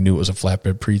something new. It was a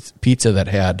flatbread pizza that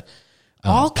had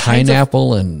all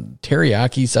pineapple and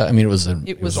teriyaki. I mean,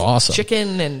 it was awesome.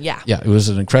 Chicken and yeah, it was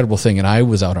an incredible thing. And I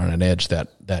was out on an edge that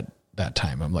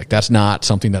time. I'm like, that's not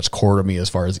something that's core to me as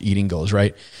far as eating goes,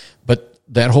 right? But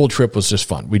that whole trip was just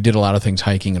fun. We did a lot of things,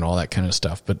 hiking and all that kind of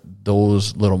stuff, but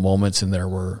those little moments in there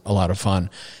were a lot of fun.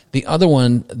 The other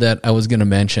one that I was going to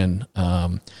mention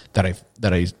that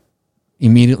I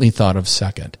immediately thought of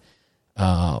second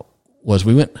was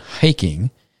we went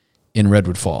hiking in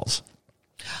Redwood Falls.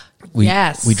 We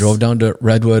drove down to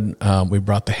Redwood. We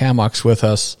brought the hammocks with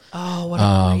us. Oh, what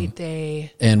a great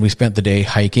day. And we spent the day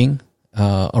hiking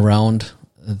around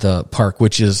the park,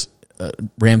 which is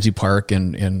Ramsey Park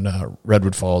in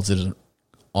Redwood Falls. It is an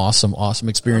awesome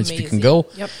experience. Amazing. If you can go.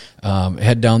 Yep.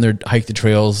 Head down there, hike the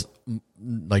trails.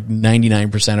 Like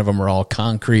 99% of them are all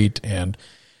concrete, and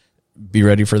be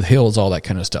ready for the hills, all that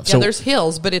kind of stuff. Yeah, so there's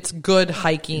hills, but it's good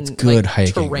hiking. It's good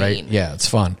hiking, terrain. Right? Yeah, it's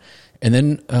fun. And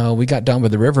then we got down by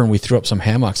the river and we threw up some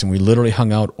hammocks, and we literally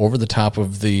hung out over the top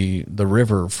of the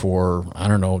river for, I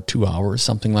don't know, 2 hours,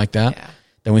 something like that. Yeah.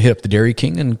 Then we hit up the Dairy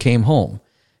King and came home.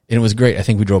 And it was great. I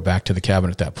think we drove back to the cabin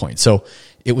at that point. So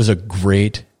it was a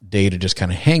great day to just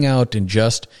kind of hang out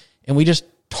and we just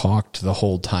talked the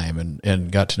whole time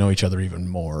and got to know each other even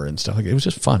more and stuff like that. It was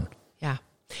just fun. Yeah.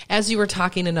 As you were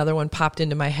talking, another one popped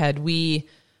into my head.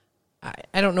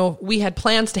 I don't know, we had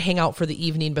plans to hang out for the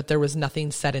evening, but there was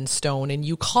nothing set in stone. And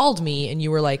you called me and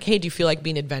you were like, hey, do you feel like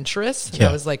being adventurous? And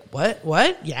I was like,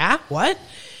 what? Yeah, what?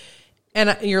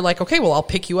 And you're like, okay, well, I'll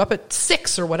pick you up at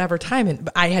 6 or whatever time. And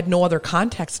I had no other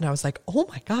context. And I was like, oh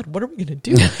my God, what are we going to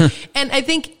do? And I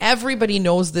think everybody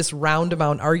knows this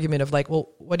roundabout argument of like, well,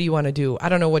 what do you want to do? I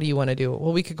don't know. What do you want to do?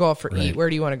 Well, we could go out for eat. Where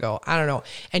do you want to go? I don't know.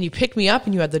 And you picked me up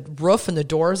and you had the roof and the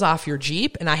doors off your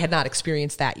Jeep. And I had not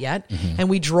experienced that yet. Mm-hmm. And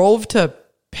we drove to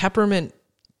Peppermint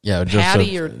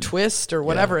Patty or Twist or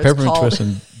whatever it's Peppermint called. Twist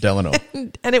and Delano.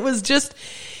 And it was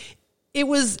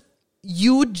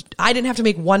I didn't have to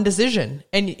make one decision,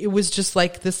 and it was just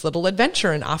like this little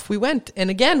adventure, and off we went. And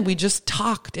again, we just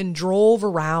talked and drove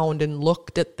around and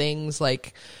looked at things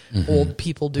like old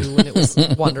people do, and it was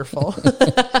wonderful.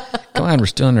 Come on, we're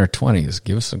still in our 20s.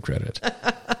 Give us some credit.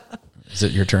 Is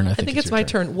it your turn? I think it's my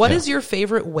turn. What is your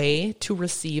favorite way to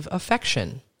receive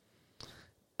affection?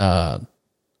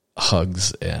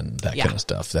 Hugs and that kind of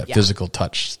stuff, that physical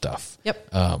touch stuff.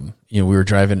 Yep. We were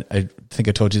driving, I think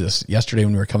I told you this yesterday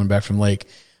when we were coming back from lake.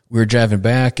 We were driving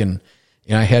back and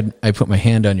I put my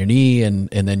hand on your knee and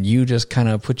then you just kind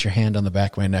of put your hand on the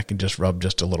back of my neck and just rub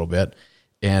just a little bit.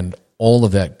 And all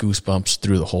of that goosebumps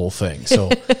through the whole thing.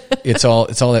 So it's all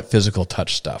that physical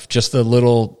touch stuff. Just the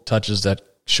little touches that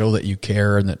show that you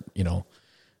care and that, you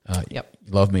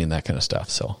love me and that kind of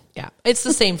stuff. So yeah, it's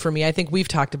the same for me. I think we've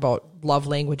talked about love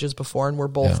languages before, and we're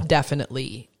both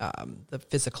definitely the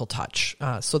physical touch.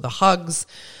 So the hugs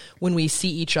when we see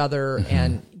each other,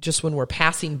 and just when we're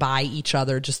passing by each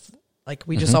other, just like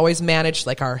we just always manage,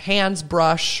 like our hands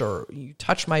brush, or you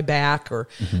touch my back, or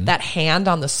that hand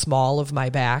on the small of my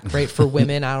back, right? For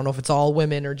women, I don't know if it's all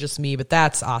women or just me, but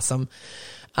that's awesome.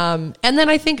 And then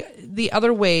I think the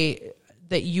other way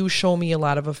that you show me a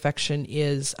lot of affection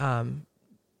is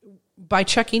by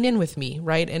checking in with me,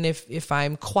 right? And if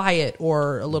I'm quiet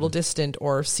or a little distant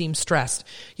or seem stressed,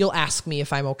 you'll ask me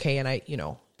if I'm okay. And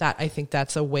I think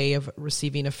that's a way of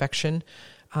receiving affection.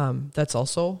 That's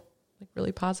also like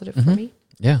really positive for me.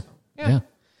 Yeah.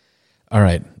 All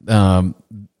right.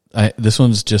 This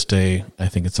one's just I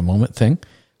think it's a moment thing.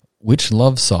 Which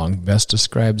love song best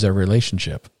describes our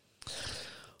relationship?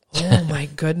 Oh my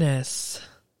goodness.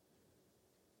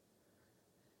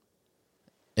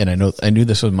 And I knew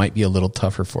this one might be a little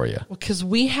tougher for you. Well, because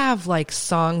we have like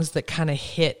songs that kind of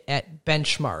hit at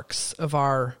benchmarks of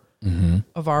our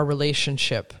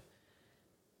relationship.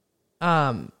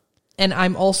 And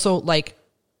I'm also like,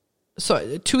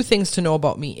 so two things to know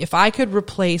about me. If I could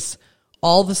replace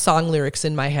all the song lyrics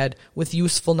in my head with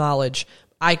useful knowledge,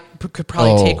 I could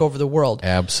probably take over the world.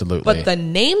 Absolutely. But the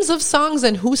names of songs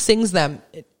and who sings them,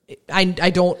 I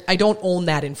don't own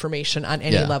that information on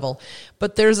any level.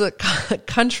 But there's a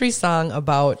country song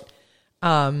about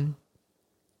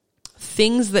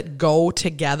things that go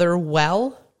together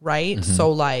well, right?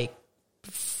 So like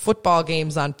football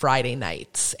games on Friday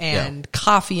nights and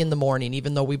coffee in the morning,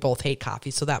 even though we both hate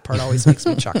coffee. So that part always makes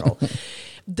me chuckle.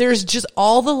 There's just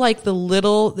all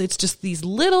it's just these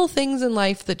little things in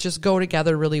life that just go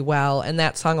together really well. And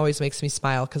that song always makes me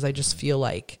smile because I just feel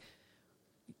like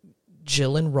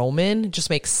Jill and Roman just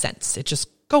makes sense. It just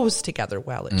goes together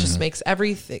well. It just makes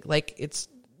everything like it's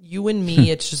you and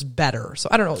me. It's just better. So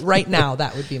I don't know. Right now,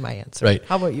 that would be my answer. Right.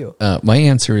 How about you? My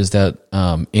answer is that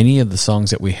any of the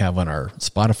songs that we have on our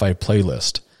Spotify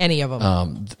playlist, any of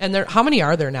them, and how many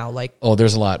are there now? Like,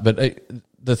 there's a lot. But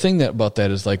the thing about that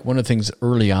is like one of the things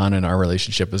early on in our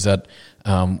relationship is that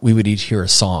we would each hear a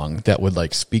song that would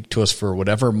like speak to us for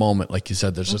whatever moment. Like you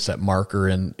said, there's just that marker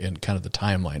in kind of the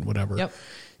timeline, whatever. Yep.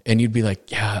 And you'd be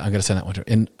like, yeah, I got to send that one to her.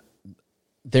 And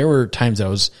there were times that I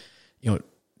was,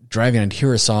 driving and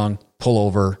hear a song, pull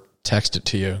over, text it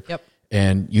to you. Yep.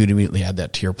 And you'd immediately add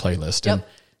that to your playlist. Yep. And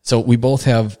so we both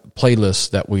have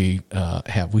playlists that we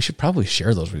have. We should probably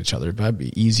share those with each other. That'd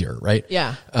be easier, right?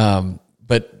 Yeah.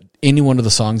 But any one of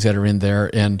the songs that are in there,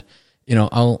 and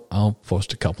I'll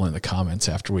post a couple in the comments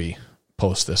after we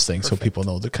post this thing. Perfect. So people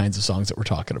know the kinds of songs that we're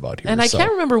talking about here. And I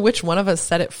can't remember which one of us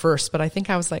said it first, but I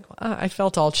think I was like, I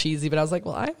felt all cheesy, but I was like,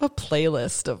 well, I have a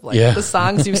playlist of like the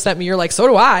songs you sent me. You're like, so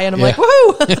do I. And I'm like,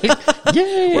 woohoo.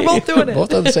 Yay. We're both doing it.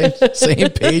 Both on the same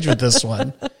page with this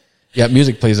one. Yeah.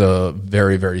 Music plays a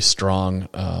very, very strong,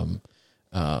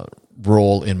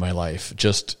 role in my life,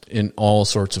 just in all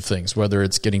sorts of things, whether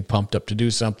it's getting pumped up to do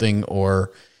something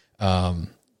or,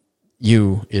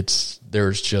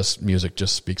 there's just music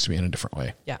just speaks to me in a different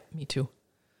way. Yeah, me too.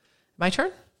 My turn?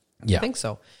 Yeah. I think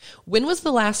so. When was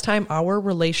the last time our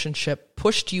relationship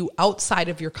pushed you outside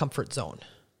of your comfort zone?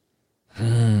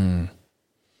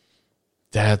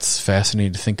 That's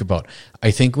fascinating to think about.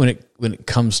 I think when it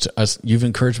comes to us, you've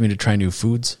encouraged me to try new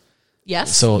foods.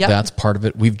 Yes. So that's part of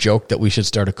it. We've joked that we should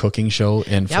start a cooking show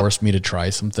and force me to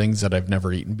try some things that I've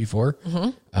never eaten before.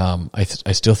 I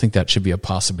still think that should be a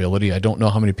possibility. I don't know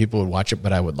how many people would watch it,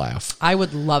 but I would laugh. I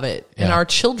would love it. Yeah. And our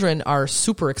children are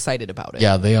super excited about it.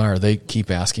 Yeah, they are. They keep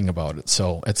asking about it.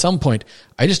 So at some point,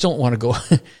 I just don't want to go.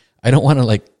 I don't want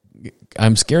to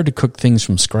I'm scared to cook things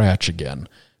from scratch again,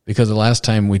 because the last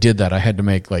time we did that, I had to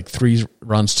make 3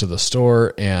 runs to the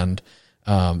store, and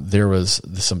there was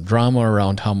some drama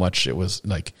around how much it was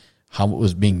how it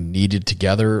was being kneaded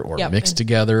together or mixed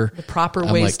together. The proper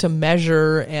ways to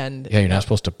measure and you're not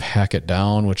supposed to pack it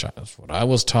down, which is what I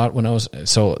was taught when I was.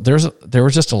 So there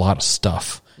was just a lot of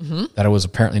stuff that I was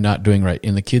apparently not doing right,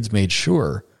 and the kids made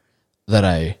sure that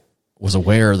I was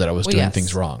aware that I was doing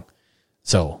things wrong.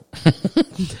 So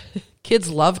kids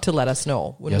love to let us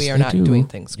know when Yes, we are they not do. doing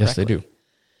things correctly. Yes, they do.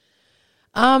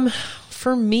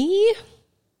 For me,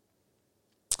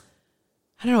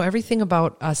 I don't know, everything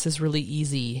about us is really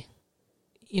easy.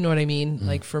 You know what I mean? Mm-hmm.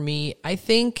 Like for me, I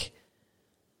think,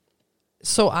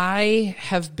 so I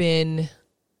have been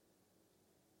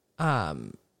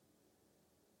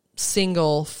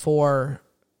single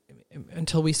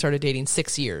until we started dating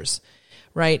 6 years.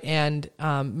 Right. And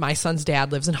my son's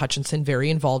dad lives in Hutchinson, very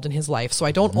involved in his life. So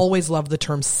I don't always love the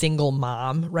term single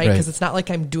mom, right? Because it's not like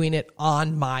I'm doing it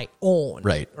on my own.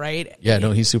 Right. Right. Yeah,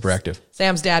 no, he's super active.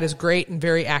 Sam's dad is great and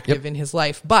very active in his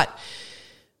life. But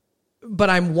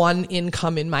I'm one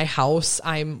income in my house.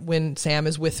 When Sam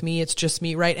is with me, it's just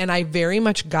me, right? And I very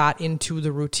much got into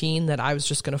the routine that I was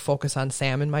just going to focus on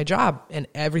Sam and my job, and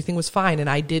everything was fine. And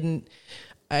I didn't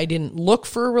look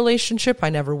for a relationship. I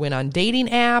never went on dating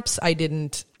apps.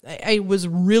 I was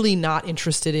really not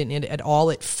interested in it at all.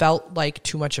 It felt like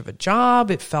too much of a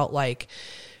job. It felt like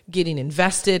getting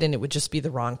invested, and it would just be the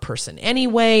wrong person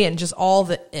anyway, and just all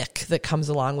the ick that comes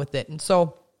along with it. And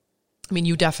so, I mean,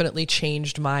 you definitely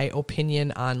changed my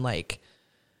opinion on, like,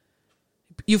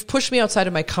 you've pushed me outside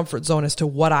of my comfort zone as to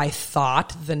what I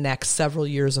thought the next several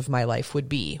years of my life would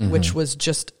be, which was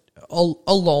just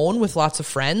alone with lots of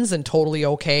friends and totally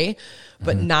okay,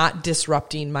 but not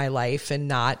disrupting my life and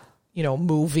not,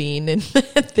 moving and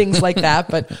things like that,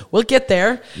 but we'll get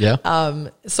there. Yeah.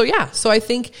 So I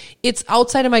think it's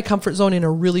outside of my comfort zone in a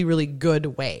really, really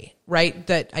good way, right?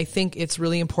 That I think it's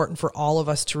really important for all of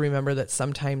us to remember that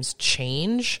sometimes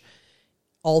change,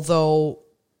 although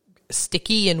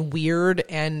sticky and weird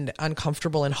and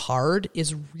uncomfortable and hard,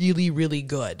 is really, really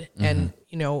good. And,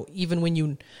 even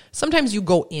when sometimes you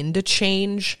go into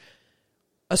change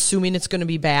assuming it's going to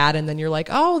be bad, and then you're like,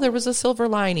 oh, there was a silver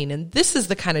lining. And this is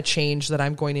the kind of change that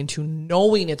I'm going into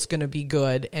knowing it's going to be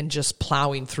good and just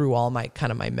plowing through all my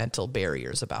my mental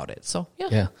barriers about it. So, yeah.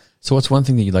 Yeah. So what's one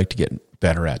thing that you'd like to get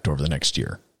better at over the next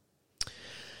year?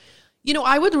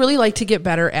 I would really like to get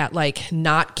better at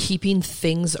not keeping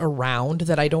things around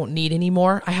that I don't need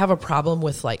anymore. I have a problem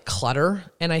with clutter,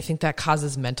 and I think that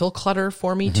causes mental clutter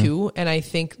for me too. And I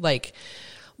think like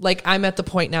I'm at the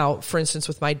point now, for instance,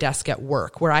 with my desk at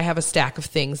work, where I have a stack of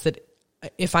things that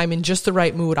if I'm in just the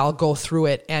right mood, I'll go through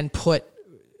it and put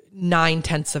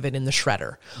 9/10 of it in the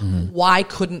shredder. Why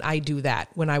couldn't I do that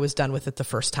when I was done with it the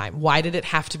first time? Why did it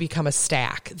have to become a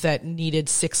stack that needed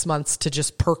 6 months to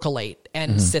just percolate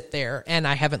and sit there, and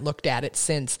I haven't looked at it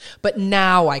since, but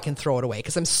now I can throw it away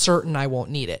because I'm certain I won't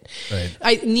need it. Right.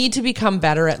 I need to become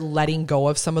better at letting go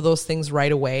of some of those things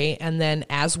right away. And then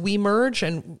as we merge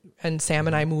and Sam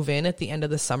and I move in at the end of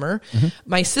the summer,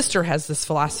 my sister has this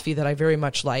philosophy that I very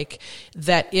much like,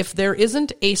 that if there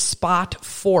isn't a spot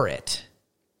for it,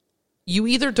 you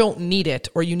either don't need it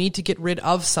or you need to get rid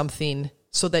of something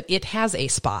so that it has a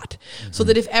spot. So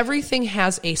that if everything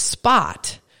has a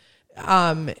spot,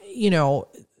 then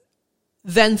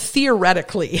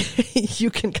theoretically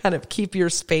you can kind of keep your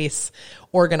space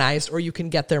organized, or you can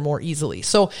get there more easily.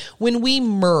 So when we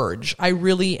merge, I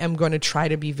really am going to try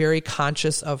to be very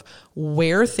conscious of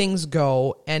where things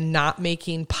go and not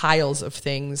making piles of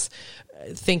things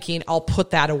thinking I'll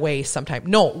put that away sometime.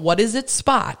 No, what is its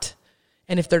spot?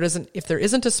 And if there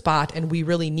isn't a spot and we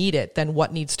really need it, then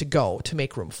what needs to go to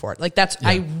make room for it?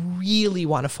 I really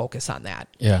want to focus on that.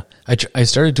 Yeah. I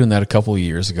started doing that a couple of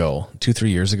years ago, 2-3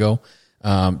 years ago.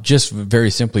 Just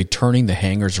very simply turning the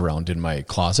hangers around in my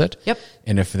closet. Yep.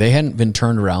 And if they hadn't been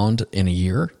turned around in a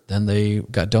year, then they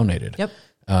got donated. Yep.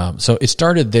 So it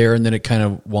started there, and then it kind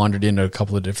of wandered into a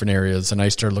couple of different areas, and I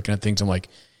started looking at things. I'm like,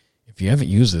 if you haven't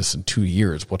used this in 2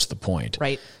 years, what's the point?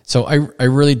 Right. So I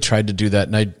really tried to do that,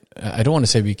 and I don't want to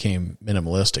say I became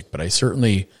minimalistic, but I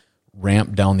certainly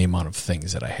ramped down the amount of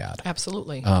things that I had.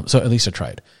 Absolutely. So at least I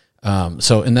tried. And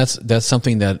that's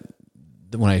something that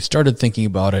when I started thinking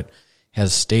about it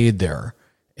has stayed there,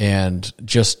 and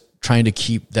just trying to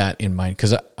keep that in mind,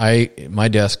 because my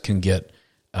desk can get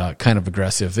kind of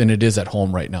aggressive, and it is at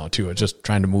home right now too. It's just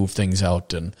trying to move things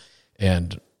out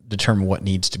and determine what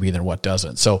needs to be there and what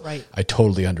doesn't. So right. I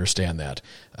totally understand that.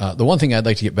 The one thing I'd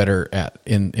like to get better at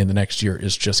in the next year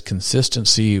is just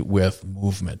consistency with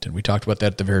movement. And we talked about that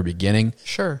at the very beginning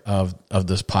of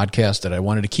this podcast, that I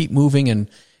wanted to keep moving and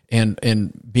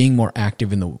being more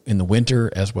active in the winter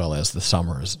as well as the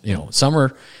summers.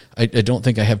 Summer, I don't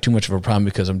think I have too much of a problem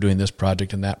because I'm doing this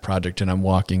project and that project, and I'm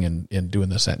walking and doing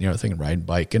this, that, and the other thing, and riding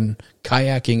bike and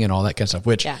kayaking and all that kind of stuff,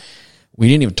 which we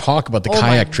didn't even talk about the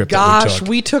kayak trip that we took.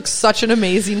 We took such an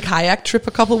amazing kayak trip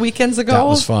a couple of weekends ago. That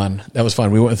was fun.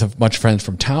 We went with a bunch of friends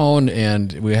from town,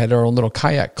 and we had our own little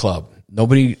kayak club.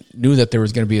 Nobody knew that there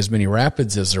was going to be as many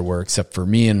rapids as there were, except for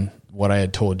me and what I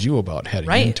had told you about heading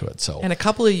Right. into it. So, And a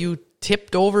couple of you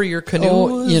tipped over your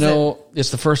canoes. it's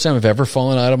the first time I've ever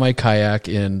fallen out of my kayak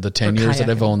in the 10 years that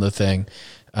I've owned the thing.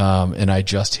 And I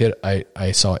just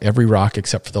I saw every rock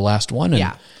except for the last one.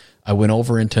 And I went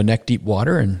over into neck deep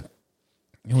water and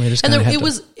I just and kinda it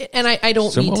was, and I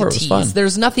don't mean to tease.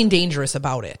 There's nothing dangerous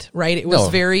about it, right? It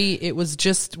was it was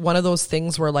just one of those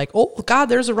things where like, oh God,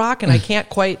 there's a rock and I can't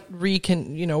quite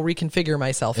reconfigure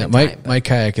myself in time. My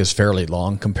kayak is fairly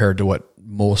long compared to what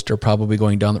most are probably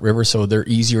going down the river. So they're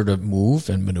easier to move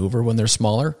and maneuver when they're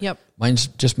smaller. Yep. Mine's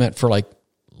just meant for like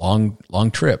long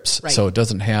trips. Right. So it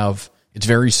doesn't it's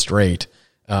very straight.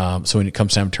 So when it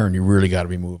comes time to turn, you really got to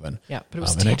be moving. Yeah, but it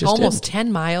was almost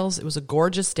 10 miles. It was a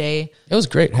gorgeous day. It was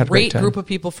great. Had a great time. Group of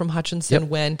people from Hutchinson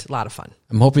went. A lot of fun.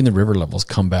 I'm hoping the river levels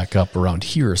come back up around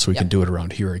here so we can do it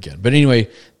around here again. But anyway,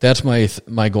 that's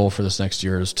my goal for this next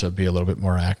year is to be a little bit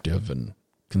more active and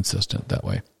consistent that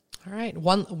way. All right.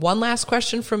 One last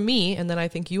question from me, and then I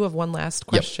think you have one last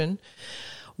question. Yep.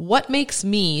 What makes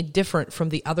me different from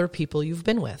the other people you've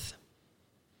been with?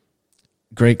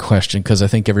 Great question, because I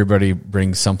think everybody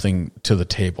brings something to the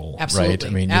table, Absolutely. Right? I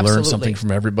mean, you learn something from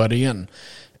everybody, and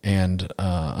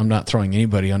I'm not throwing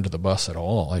anybody under the bus at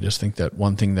all. I just think that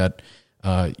one thing that,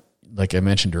 like I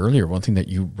mentioned earlier, one thing that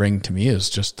you bring to me is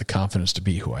just the confidence to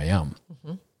be who I am.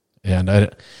 Mm-hmm. And I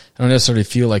don't necessarily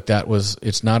feel like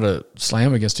it's not a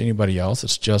slam against anybody else.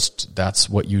 It's just that's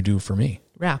what you do for me.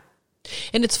 Yeah.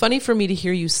 And it's funny for me to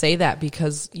hear you say that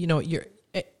because,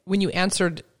 when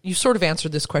you sort of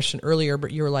answered this question earlier,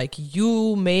 but you were like,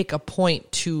 you make a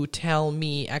point to tell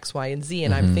me X, Y, and Z.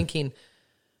 And I'm thinking,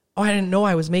 I didn't know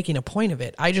I was making a point of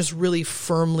it. I just really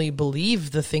firmly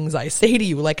believe the things I say to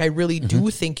you. Like, I really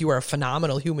do think you are a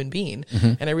phenomenal human being.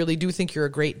 And I really do think you're a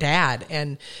great dad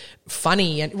and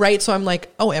funny. And right. So I'm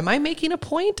like, am I making a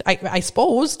point? I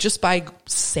suppose just by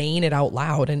saying it out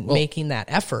loud and making that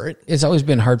effort. It's always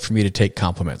been hard for me to take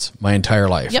compliments my entire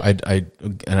life. Yep.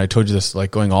 I told you this,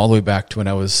 like going all the way back to when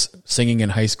I was singing in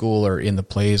high school or in the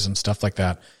plays and stuff like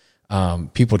that.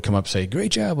 People would come up and say,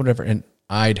 great job, whatever. And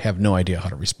I'd have no idea how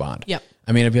to respond. Yep.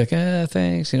 I mean, I'd be like,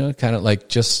 thanks, kind of like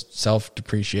just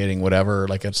self-depreciating, whatever,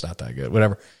 like it's not that good,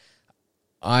 whatever.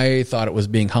 I thought it was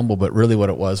being humble, but really what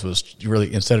it was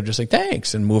really, instead of just saying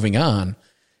thanks and moving on,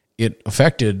 it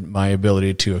affected my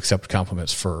ability to accept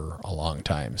compliments for a long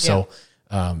time. So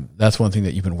that's one thing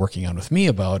that you've been working on with me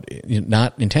about,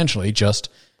 not intentionally, just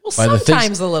by the things.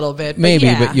 Sometimes a little bit.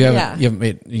 Maybe, but you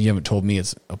haven't told me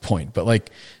it's a point. But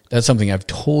like, that's something I've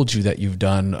told you that you've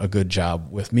done a good job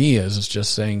with me is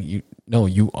just saying,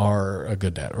 you are a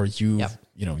good dad, or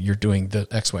you're doing the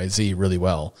X, Y, Z really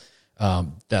well.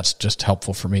 That's just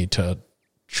helpful for me to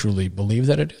truly believe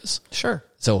that it is. Sure.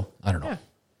 So I don't know. Yeah.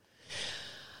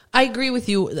 I agree with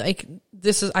you. Like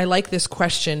I like this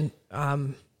question.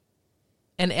 And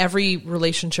every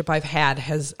relationship I've had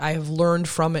I have learned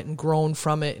from it and grown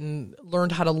from it and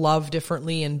learned how to love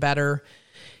differently and better.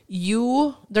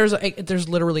 There's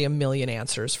literally a million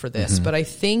answers for this, but I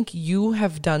think you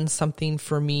have done something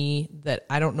for me that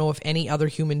I don't know if any other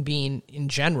human being in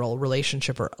general,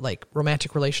 relationship or like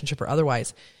romantic relationship or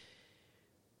otherwise,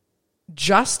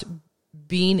 just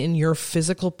being in your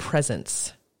physical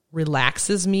presence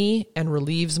relaxes me and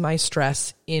relieves my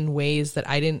stress in ways that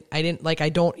I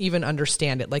don't even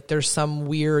understand it. Like there's some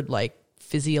weird, like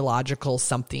physiological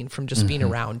something from just being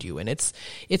around you. And it's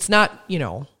not,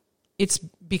 it's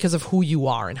because of who you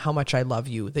are and how much I love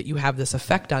you that you have this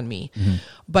effect on me.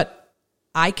 But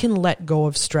I can let go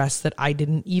of stress that I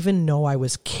didn't even know I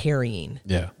was carrying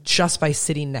just by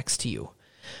sitting next to you.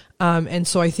 And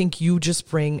so I think you just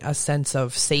bring a sense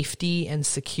of safety and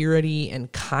security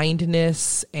and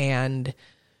kindness. And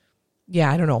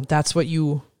I don't know. That's what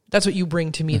you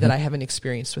bring to me that I haven't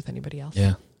experienced with anybody else.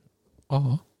 Yeah.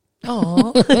 Oh.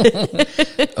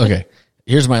 Okay.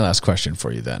 Here's my last question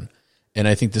for you then. And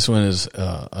I think this one is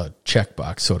a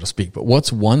checkbox, so to speak. But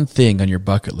what's one thing on your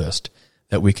bucket list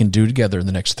that we can do together in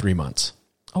the next 3 months?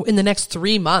 Oh, in the next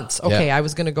 3 months. Okay, I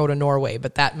was going to go to Norway,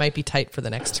 but that might be tight for the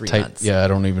next 3 months. Yeah, I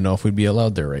don't even know if we'd be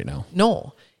allowed there right now.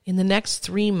 No. In the next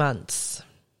 3 months.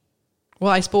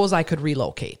 Well, I suppose I could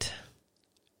relocate.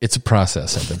 It's a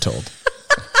process, I've been told.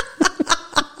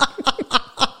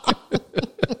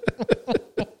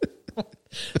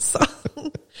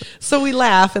 So we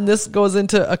laugh, and this goes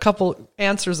into a couple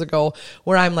answers ago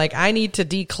where I'm like, I need to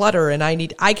declutter, and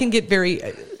I can get very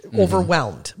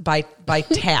overwhelmed by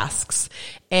tasks,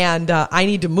 and I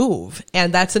need to move,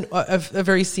 and that's a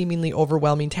very seemingly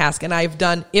overwhelming task.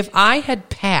 And if I had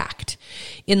packed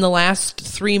in the last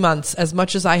 3 months, as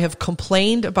much as I have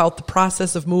complained about the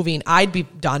process of moving, I'd be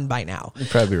done by now. You'd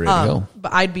probably be ready to go.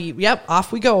 But I'd be,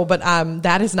 off we go. But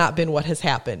that has not been what has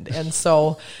happened. And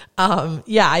so,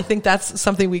 I think that's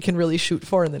something we can really shoot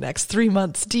for in the next 3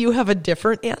 months. Do you have a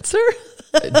different answer?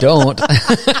 Don't.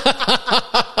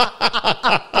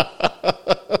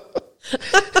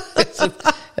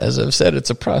 As I've said,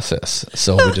 it's a process.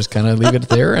 So we just kind of leave it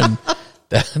there, and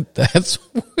that's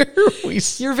where we...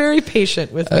 You're very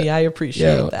patient with me. I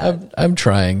appreciate that. I'm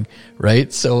trying,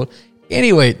 right? So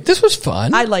anyway, this was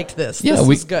fun. I liked this. This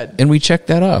was good. And we checked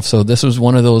that off. So this was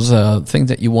one of those things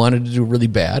that you wanted to do really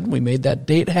bad. We made that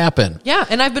date happen. Yeah,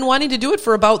 and I've been wanting to do it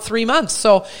for about 3 months.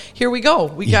 So here we go.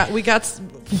 We got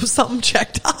something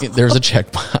checked off. There's a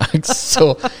checkbox.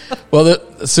 So,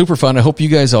 that's super fun. I hope you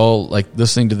guys all like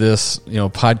listening to this,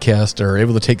 podcast are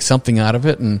able to take something out of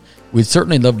it. And we'd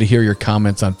certainly love to hear your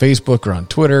comments on Facebook or on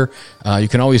Twitter. You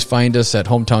can always find us at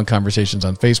Hometown Conversations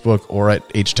on Facebook or at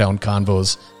H-Town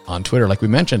Convos on Twitter, like we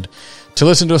mentioned. To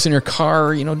listen to us in your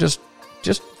car, just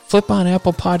flip on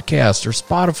Apple Podcasts or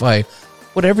Spotify,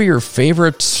 whatever your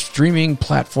favorite streaming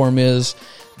platform is.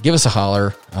 Give us a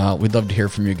holler. We'd love to hear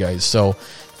from you guys. So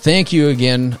thank you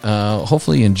again.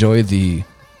 Hopefully you enjoy the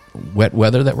wet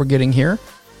weather that we're getting here.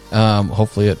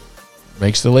 Hopefully it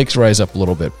makes the lakes rise up a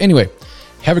little bit. Anyway,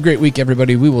 have a great week,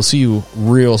 everybody. We will see you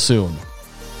real soon.